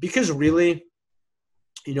 Because really,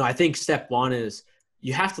 I think step one is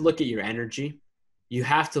you have to look at your energy. You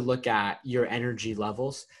have to look at your energy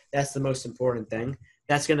levels. That's the most important thing.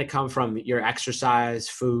 That's going to come from your exercise,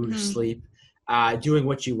 food, sleep, doing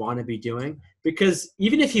what you want to be doing. Because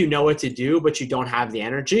even if you know what to do, but you don't have the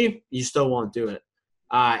energy, you still won't do it.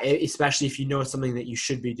 Especially if you know something that you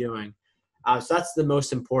should be doing. So that's the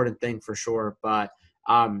most important thing for sure. But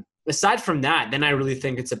aside from that, then I really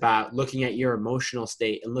think it's about looking at your emotional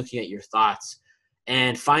state and looking at your thoughts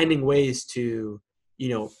and finding ways to,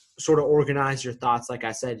 sort of organize your thoughts. Like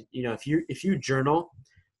I said, if you journal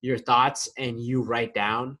your thoughts and you write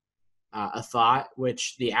down a thought,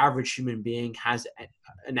 which the average human being has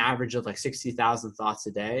an average of like 60,000 thoughts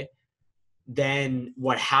a day, then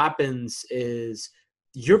what happens is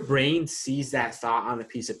your brain sees that thought on a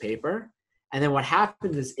piece of paper. And then what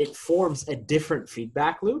happens is it forms a different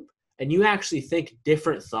feedback loop and you actually think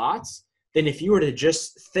different thoughts than if you were to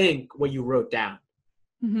just think what you wrote down.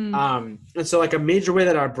 And so like a major way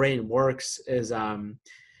that our brain works is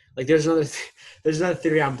like there's another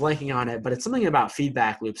theory, I'm blanking on it, but it's something about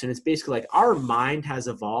feedback loops. And it's basically like our mind has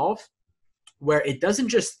evolved where it doesn't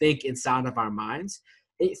just think inside of our minds.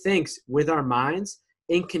 It thinks with our minds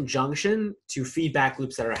in conjunction to feedback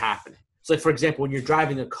loops that are happening. So like, for example, when you're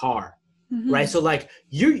driving a car, right? So like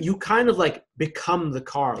you kind of like become the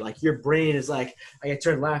car. Like your brain is like, I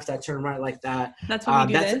turn left, I turn right, like that. That's when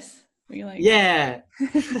you do this? Yeah.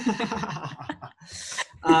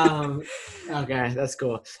 Okay, that's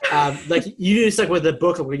cool. Like you do this like with a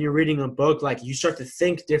book, when you're reading a book, like you start to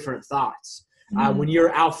think different thoughts. When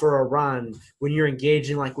you're out for a run, when you're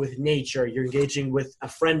engaging like with nature, you're engaging with a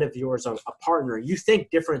friend of yours, a partner, you think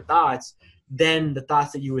different thoughts than the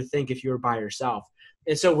thoughts that you would think if you were by yourself.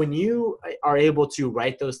 And so when you are able to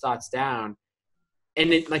write those thoughts down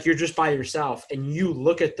and like you're just by yourself and you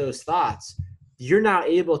look at those thoughts, you're now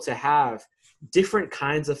able to have different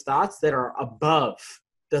kinds of thoughts that are above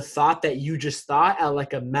the thought that you just thought at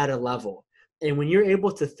like a meta level. And when you're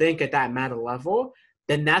able to think at that meta level,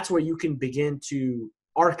 then that's where you can begin to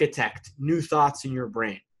architect new thoughts in your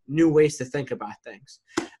brain, new ways to think about things.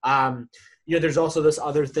 There's also this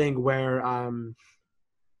other thing where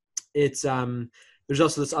there's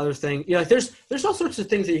also this other thing, like there's all sorts of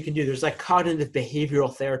things that you can do. There's like cognitive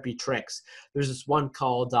behavioral therapy tricks. There's this one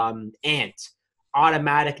called ANT,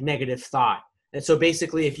 automatic negative thought. And so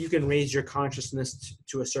basically, if you can raise your consciousness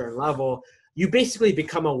to a certain level, you basically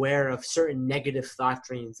become aware of certain negative thought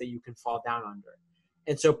trains that you can fall down under.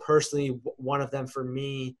 And so personally, one of them for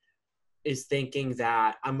me is thinking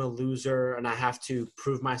that I'm a loser and I have to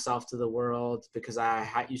prove myself to the world because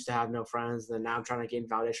I used to have no friends and now I'm trying to gain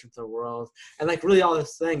validation from the world and like really all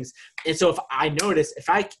those things. And so if I notice,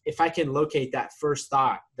 if I can locate that first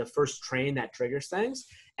thought, the first train that triggers things,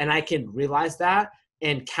 and I can realize that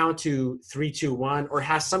and count to 3, 2, 1, or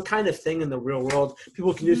has some kind of thing in the real world,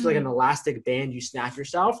 people can use like an elastic band, you snap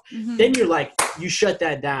yourself, then you're like, you shut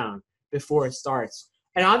that down before it starts.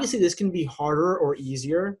 And obviously this can be harder or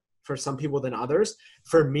easier for some people than others.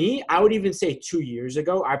 For me, I would even say 2 years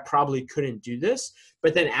ago, I probably couldn't do this.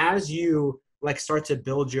 But then as you like start to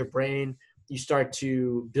build your brain, you start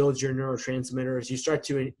to build your neurotransmitters, you start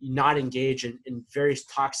to not engage in various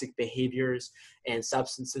toxic behaviors and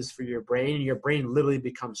substances for your brain, and your brain literally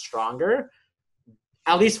becomes stronger.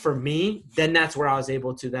 At least for me, then that's where I was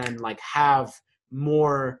able to then like have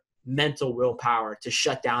more mental willpower to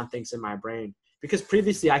shut down things in my brain. Because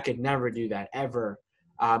previously I could never do that ever.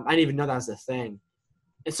 I didn't even know that was a thing.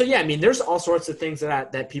 And so, yeah, I mean, there's all sorts of things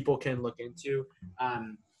that people can look into.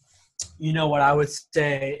 What I would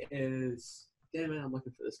say is, damn it, I'm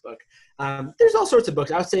looking for this book. There's all sorts of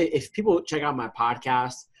books. I would say if people check out my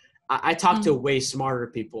podcast, I talk to way smarter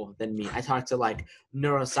people than me. I talk to like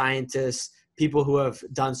neuroscientists, people who have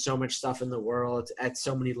done so much stuff in the world at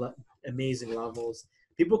so many amazing levels.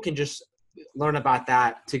 People can just learn about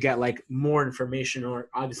that to get like more information, or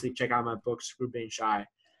obviously check out my book, Screw Being Shy.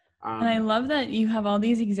 And I love that you have all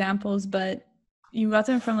these examples, but you got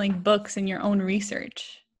them from like books and your own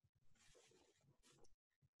research.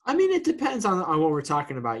 I mean, it depends on what we're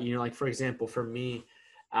talking about. Like for example, for me,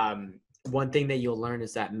 one thing that you'll learn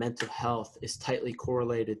is that mental health is tightly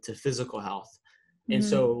correlated to physical health. And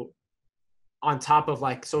so on top of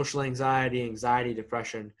like social anxiety,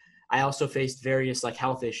 depression, I also faced various like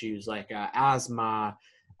health issues like asthma,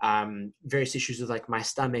 various issues with like my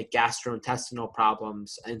stomach, gastrointestinal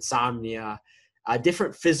problems, insomnia,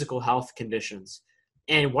 different physical health conditions.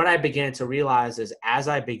 And what I began to realize is as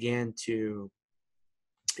I began to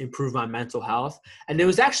improve my mental health, and it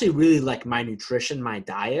was actually really like my nutrition, my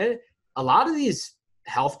diet, a lot of these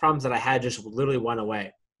health problems that I had just literally went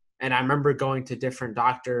away. And I remember going to different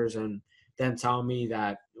doctors and them telling me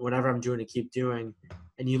that whatever I'm doing to keep doing.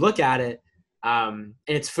 And you look at it, and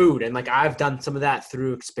it's food. And like I've done some of that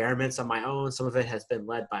through experiments on my own. Some of it has been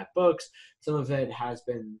led by books. Some of it has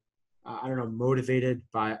been, motivated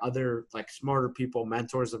by other like smarter people,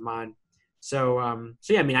 mentors of mine. So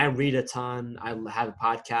yeah, I mean, I read a ton. I have a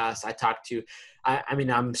podcast. I talk to,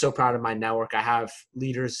 I'm so proud of my network. I have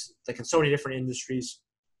leaders like in so many different industries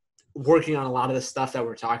working on a lot of the stuff that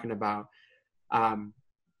we're talking about. And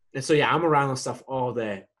so, yeah, I'm around this stuff all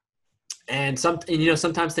day. And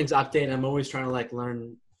sometimes things update, and I'm always trying to like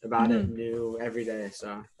learn about it new every day.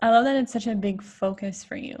 So I love that it's such a big focus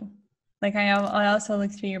for you. Like I also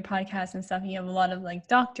look through your podcast and stuff. And you have a lot of like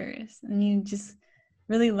doctors, and you just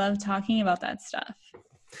really love talking about that stuff.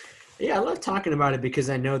 Yeah, I love talking about it because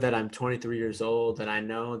I know that I'm 23 years old, and I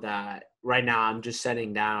know that right now I'm just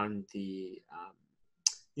setting down the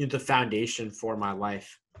foundation for my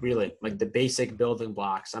life. Really, like the basic building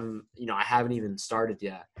blocks. I haven't even started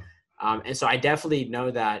yet. And so I definitely know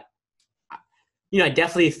that, I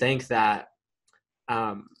definitely think that,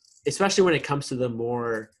 especially when it comes to the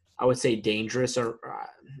more, I would say dangerous or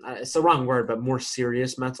it's the wrong word, but more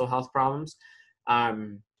serious mental health problems,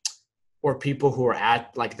 or people who are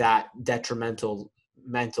at like that detrimental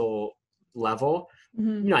mental level,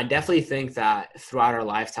 I definitely think that throughout our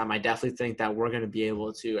lifetime, I definitely think that we're going to be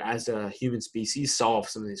able to, as a human species, solve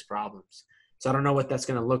some of these problems. So I don't know what that's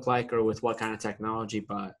going to look like or with what kind of technology,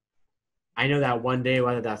 but I know that one day,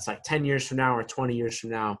 whether that's like 10 years from now or 20 years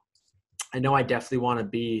from now, I know I definitely want to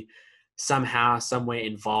be somehow, some way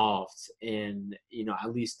involved in,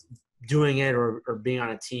 at least doing it or being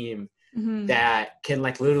on a team that can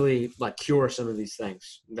like literally like cure some of these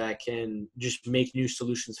things, that can just make new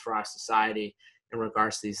solutions for our society in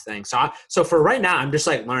regards to these things. So for right now, I'm just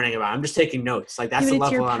like learning about it. I'm just taking notes. Like that's the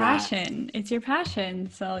level I'm at. It's your passion.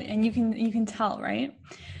 So, and you can tell, right?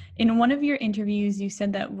 In one of your interviews, you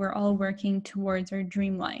said that we're all working towards our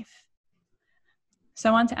dream life. So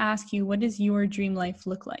I want to ask you, what does your dream life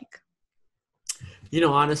look like?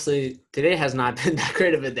 Honestly, today has not been that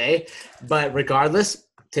great of a day, but regardless,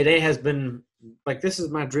 today has been like, this is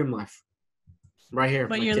my dream life right here.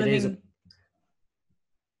 But like you're living.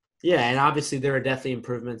 Yeah. And obviously there are definitely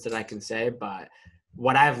improvements that I can say, but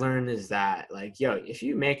what I've learned is that like, if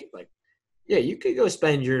you make it like, you could go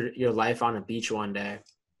spend your life on a beach one day,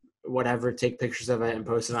 whatever, take pictures of it and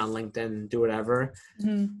post it on LinkedIn, do whatever.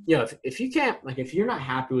 If you can't, like, if you're not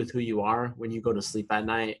happy with who you are when you go to sleep at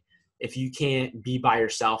night, if you can't be by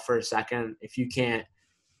yourself for a second, if you can't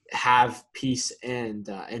have peace and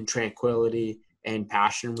tranquility and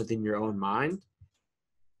passion within your own mind,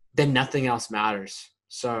 then nothing else matters.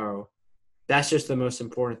 So that's just the most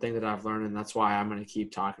important thing that I've learned. And that's why I'm going to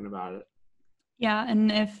keep talking about it. Yeah.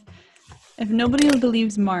 And if nobody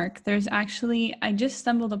believes Mark, there's actually, I just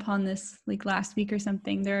stumbled upon this like last week or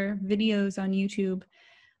something. There are videos on YouTube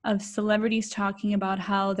of celebrities talking about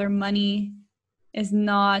how their money is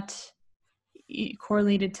not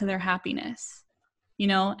correlated to their happiness,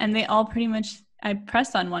 and they all pretty much, I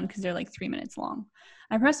pressed on one because they're like 3 minutes long.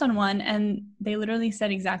 I pressed on one and they literally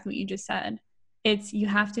said exactly what you just said. It's, you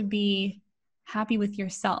have to be happy with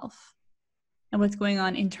yourself and what's going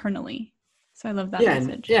on internally. So I love that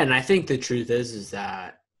message. And I think the truth is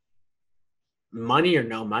that money or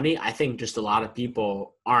no money, I think just a lot of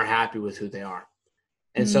people aren't happy with who they are.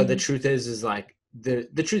 And so the truth is like,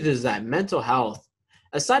 the truth is that mental health,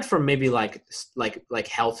 aside from maybe like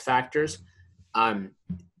health factors,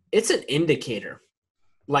 it's an indicator.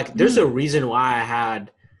 Like there's a reason why I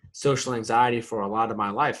had social anxiety for a lot of my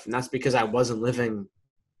life. And that's because I wasn't being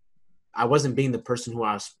the person who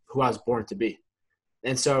I was born to be.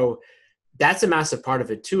 And so that's a massive part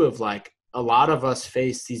of it too, of like a lot of us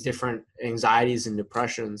face these different anxieties and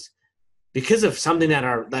depressions because of something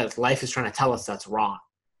that life is trying to tell us that's wrong.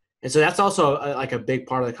 And so that's also like a big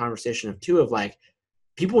part of the conversation of like,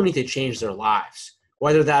 people need to change their lives,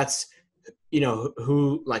 whether that's,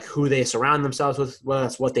 who they surround themselves with, whether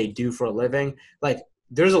that's what they do for a living. Like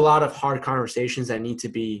there's a lot of hard conversations that need to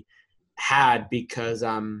be had because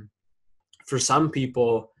for some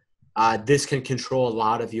people, this can control a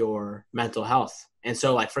lot of your mental health. And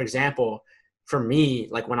so like, for example, for me,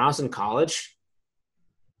 like when I was in college,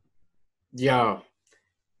 I'm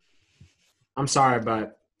sorry,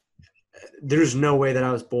 but there's no way that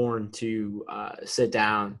I was born to sit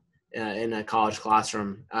down in a college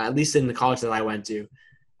classroom, at least in the college that I went to.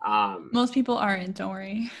 Most people aren't, don't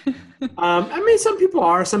worry. I mean, some people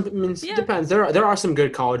are. It depends. There are some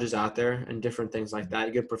good colleges out there and different things like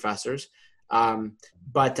that, good professors.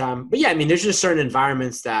 But yeah, I mean, there's just certain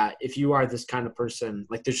environments that if you are this kind of person,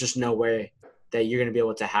 like there's just no way that you're going to be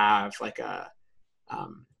able to have like a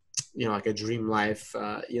dream life,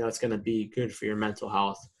 it's going to be good for your mental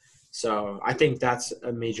health. So I think that's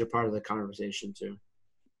a major part of the conversation too.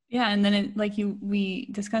 Yeah. And then we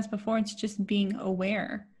discussed before, it's just being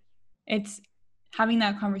aware. It's having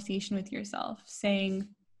that conversation with yourself saying,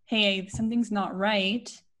 hey, something's not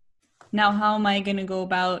right. Now, how am I going to go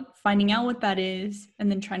about finding out what that is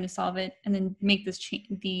and then trying to solve it and then make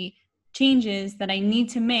the changes that I need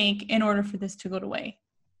to make in order for this to go away?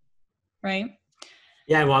 Right?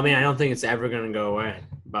 Yeah, well, I mean, I don't think it's ever going to go away,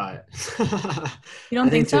 but you don't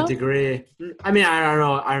think so? To a degree, I mean, I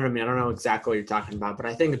don't know exactly what you're talking about, but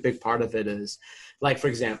I think a big part of it is, like, for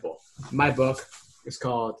example, my book is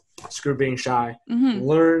called Screw Being Shy.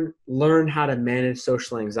 Learn how to manage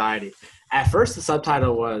social anxiety. At first, the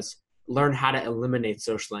subtitle was Learn how to eliminate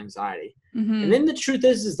social anxiety. And then the truth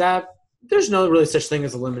is that there's no really such thing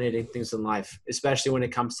as eliminating things in life, especially when it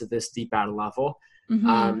comes to this deep at a level.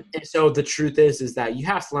 And so the truth is that you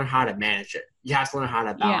have to learn how to manage it. You have to learn how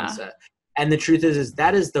to balance it. And the truth is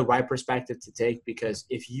that is the right perspective to take, because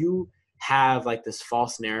if you have like this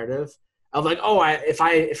false narrative of like, oh,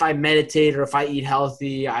 if I meditate or if I eat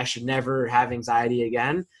healthy, I should never have anxiety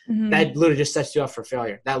again, that literally just sets you up for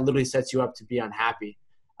failure. That literally sets you up to be unhappy.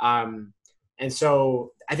 And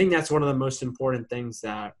so I think that's one of the most important things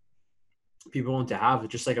that people want to have,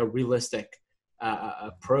 just like a realistic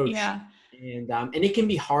approach. And it can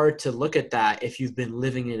be hard to look at that if you've been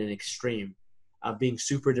living in an extreme. being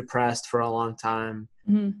super depressed for a long time,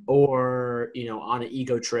 Mm-hmm. or, you know, on an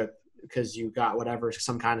ego trip because you got whatever,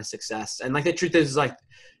 some kind of success. And like the truth is like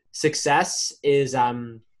success is,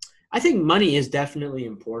 I think money is definitely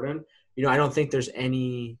important. You know, I don't think there's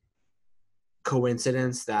any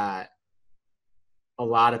coincidence that a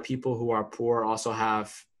lot of people who are poor also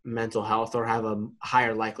have mental health or have a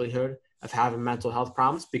higher likelihood of having mental health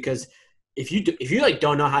problems, because if you like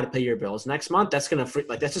don't know how to pay your bills next month, that's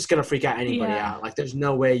just gonna freak out anybody out. Like there's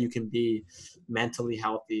no way you can be mentally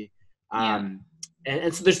healthy. And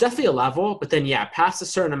so there's definitely a level, but then past a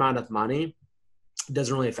certain amount of money, it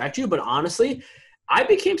doesn't really affect you. But honestly, I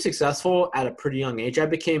became successful at a pretty young age. I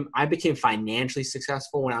became financially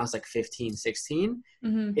successful when I was like 15, 16.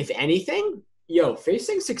 Mm-hmm. If anything,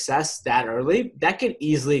 facing success that early, that could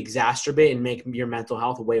easily exacerbate and make your mental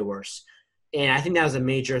health way worse. And I think that was a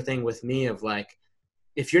major thing with me of like,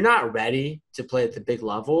 if you're not ready to play at the big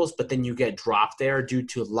levels, but then you get dropped there due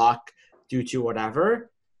to luck, due to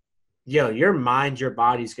whatever, your mind, your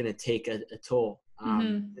body's going to take a toll.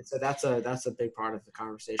 And so that's a big part of the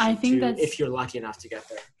conversation. I think too, if you're lucky enough to get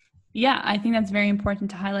there. Yeah, I think that's very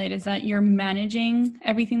important to highlight, is that you're managing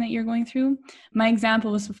everything that you're going through. My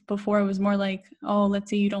example was more like, oh, let's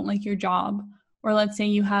say you don't like your job, or let's say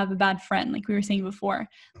you have a bad friend, like we were saying before,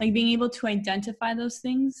 like being able to identify those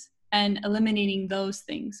things and eliminating those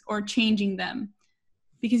things or changing them,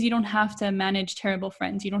 because you don't have to manage terrible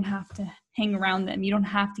friends. You don't have to hang around them. You don't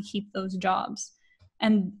have to keep those jobs.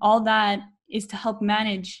 And all that is to help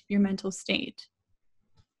manage your mental state,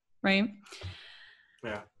 right?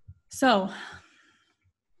 Yeah. So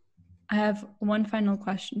I have one final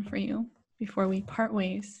question for you before we part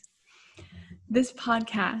ways. This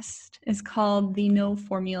podcast is called the No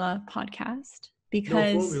Formula Podcast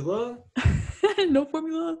because no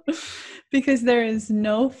formula, because there is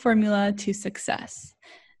no formula to success.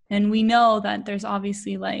 And we know that there's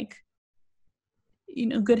obviously like,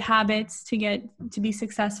 good habits to be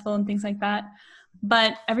successful and things like that,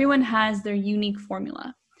 but everyone has their unique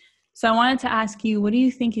formula. So I wanted to ask you, what do you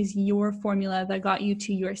think is your formula that got you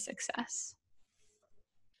to your success?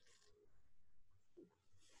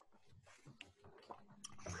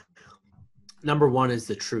 Number one is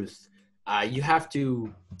the truth. You have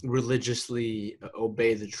to religiously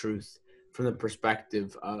obey the truth from the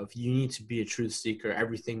perspective of you need to be a truth seeker.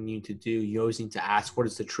 Everything you need to do, you always need to ask, what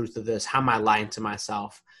is the truth of this? How am I lying to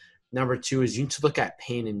myself? Number two is you need to look at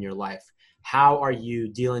pain in your life. How are you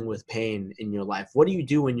dealing with pain in your life? What do you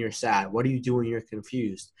do when you're sad? What do you do when you're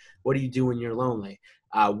confused? What do you do when you're lonely?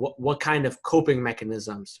 What kind of coping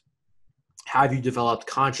mechanisms have you developed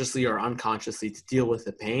consciously or unconsciously to deal with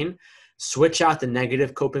the pain? Switch out the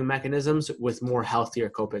negative coping mechanisms with more healthier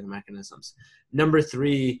coping mechanisms. Number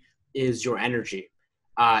three is your energy.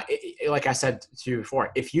 Like I said to you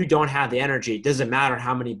before, if you don't have the energy, it doesn't matter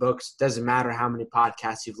how many books, doesn't matter how many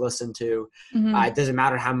podcasts you've listened to, it doesn't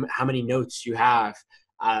matter how many notes you have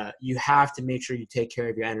to make sure you take care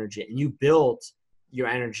of your energy. And you build your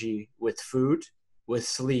energy with food, with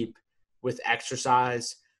sleep, with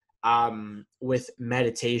exercise, with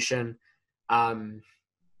meditation. And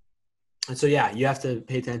so, you have to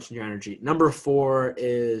pay attention to your energy. Number four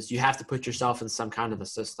is you have to put yourself in some kind of a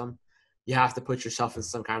system. You have to put yourself in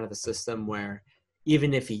some kind of a system where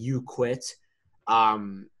even if you quit,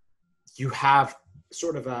 you have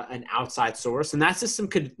sort of an outside source. And that system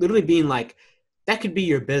could literally be that could be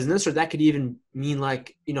your business, or that could even mean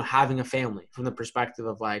having a family, from the perspective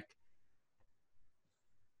of like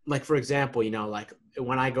for example,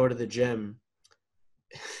 when I go to the gym,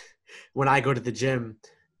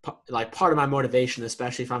 like part of my motivation,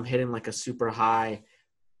 especially if I'm hitting like a super high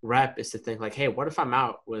rep, is to think like, hey, what if I'm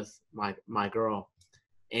out with my girl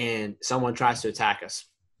and someone tries to attack us?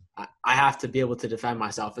 I have to be able to defend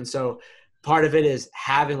myself. And so part of it is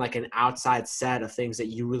having like an outside set of things that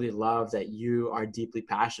you really love, that you are deeply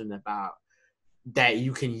passionate about, that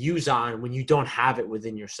you can use on when you don't have it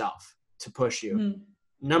within yourself to push you.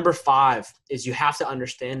 Mm-hmm. Number five is you have to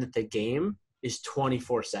understand that the game is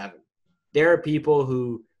 24/7. There are people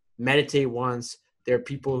who meditate once. There are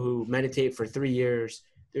people who meditate for 3 years.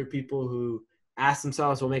 There are people who ask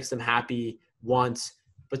themselves what makes them happy once.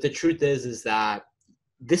 But the truth is that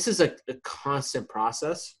this is a constant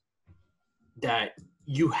process that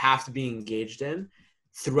you have to be engaged in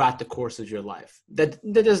throughout the course of your life. That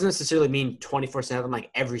doesn't necessarily mean 24/7,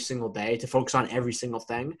 like every single day, to focus on every single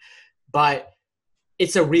thing, but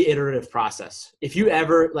it's a reiterative process. If you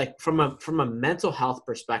ever, like from a mental health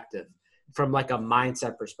perspective, from like a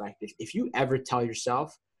mindset perspective, if you ever tell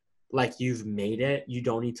yourself like you've made it, you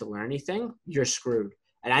don't need to learn anything, you're screwed.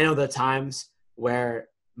 And I know the times where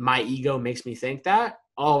my ego makes me think that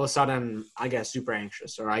all of a sudden I get super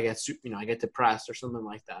anxious or I get depressed or something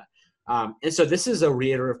like that. And so this is a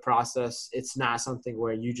reiterative process. It's not something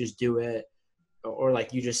where you just do it or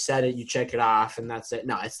like you just set it, you check it off and that's it.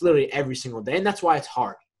 No, it's literally every single day. And that's why it's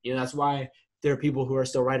hard. That's why there are people who are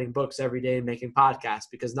still writing books every day and making podcasts,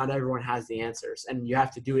 because not everyone has the answers and you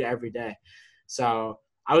have to do it every day. So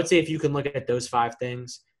I would say if you can look at those 5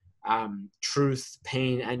 things, truth,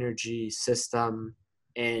 pain, energy, system,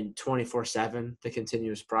 and 24/7, the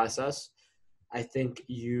continuous process, I think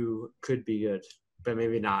you could be good, but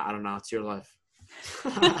maybe not. I don't know. It's your life.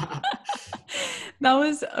 That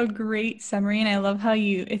was a great summary. And I love how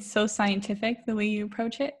it's so scientific, the way you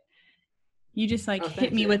approach it. You just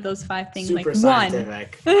hit me with those 5 things. Super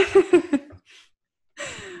scientific.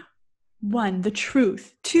 1, the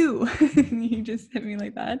truth. 2, you just hit me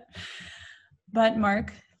like that. But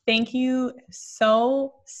Mark, thank you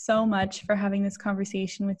so much for having this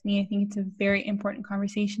conversation with me. I think it's a very important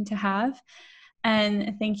conversation to have.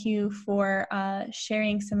 And thank you for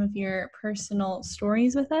sharing some of your personal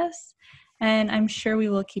stories with us. And I'm sure we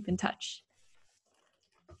will keep in touch.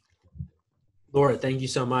 Laura, thank you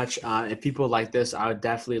so much. And people like this, I would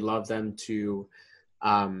definitely love them to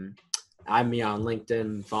add me on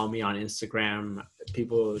LinkedIn, follow me on Instagram.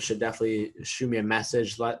 People should definitely shoot me a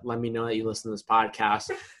message. Let me know that you listen to this podcast.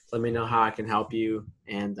 Let me know how I can help you.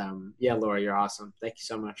 And Laura, you're awesome. Thank you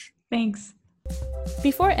so much. Thanks.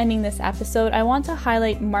 Before ending this episode, I want to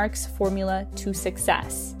highlight Mark's formula to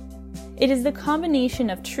success. It is the combination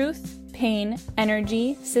of truth, pain,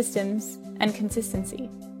 energy, systems, and consistency.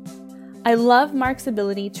 I love Mark's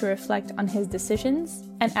ability to reflect on his decisions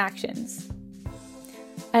and actions.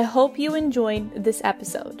 I hope you enjoyed this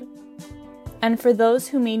episode. And for those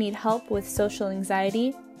who may need help with social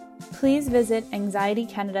anxiety, please visit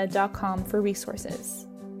anxietycanada.com for resources.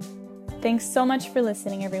 Thanks so much for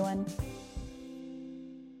listening, everyone.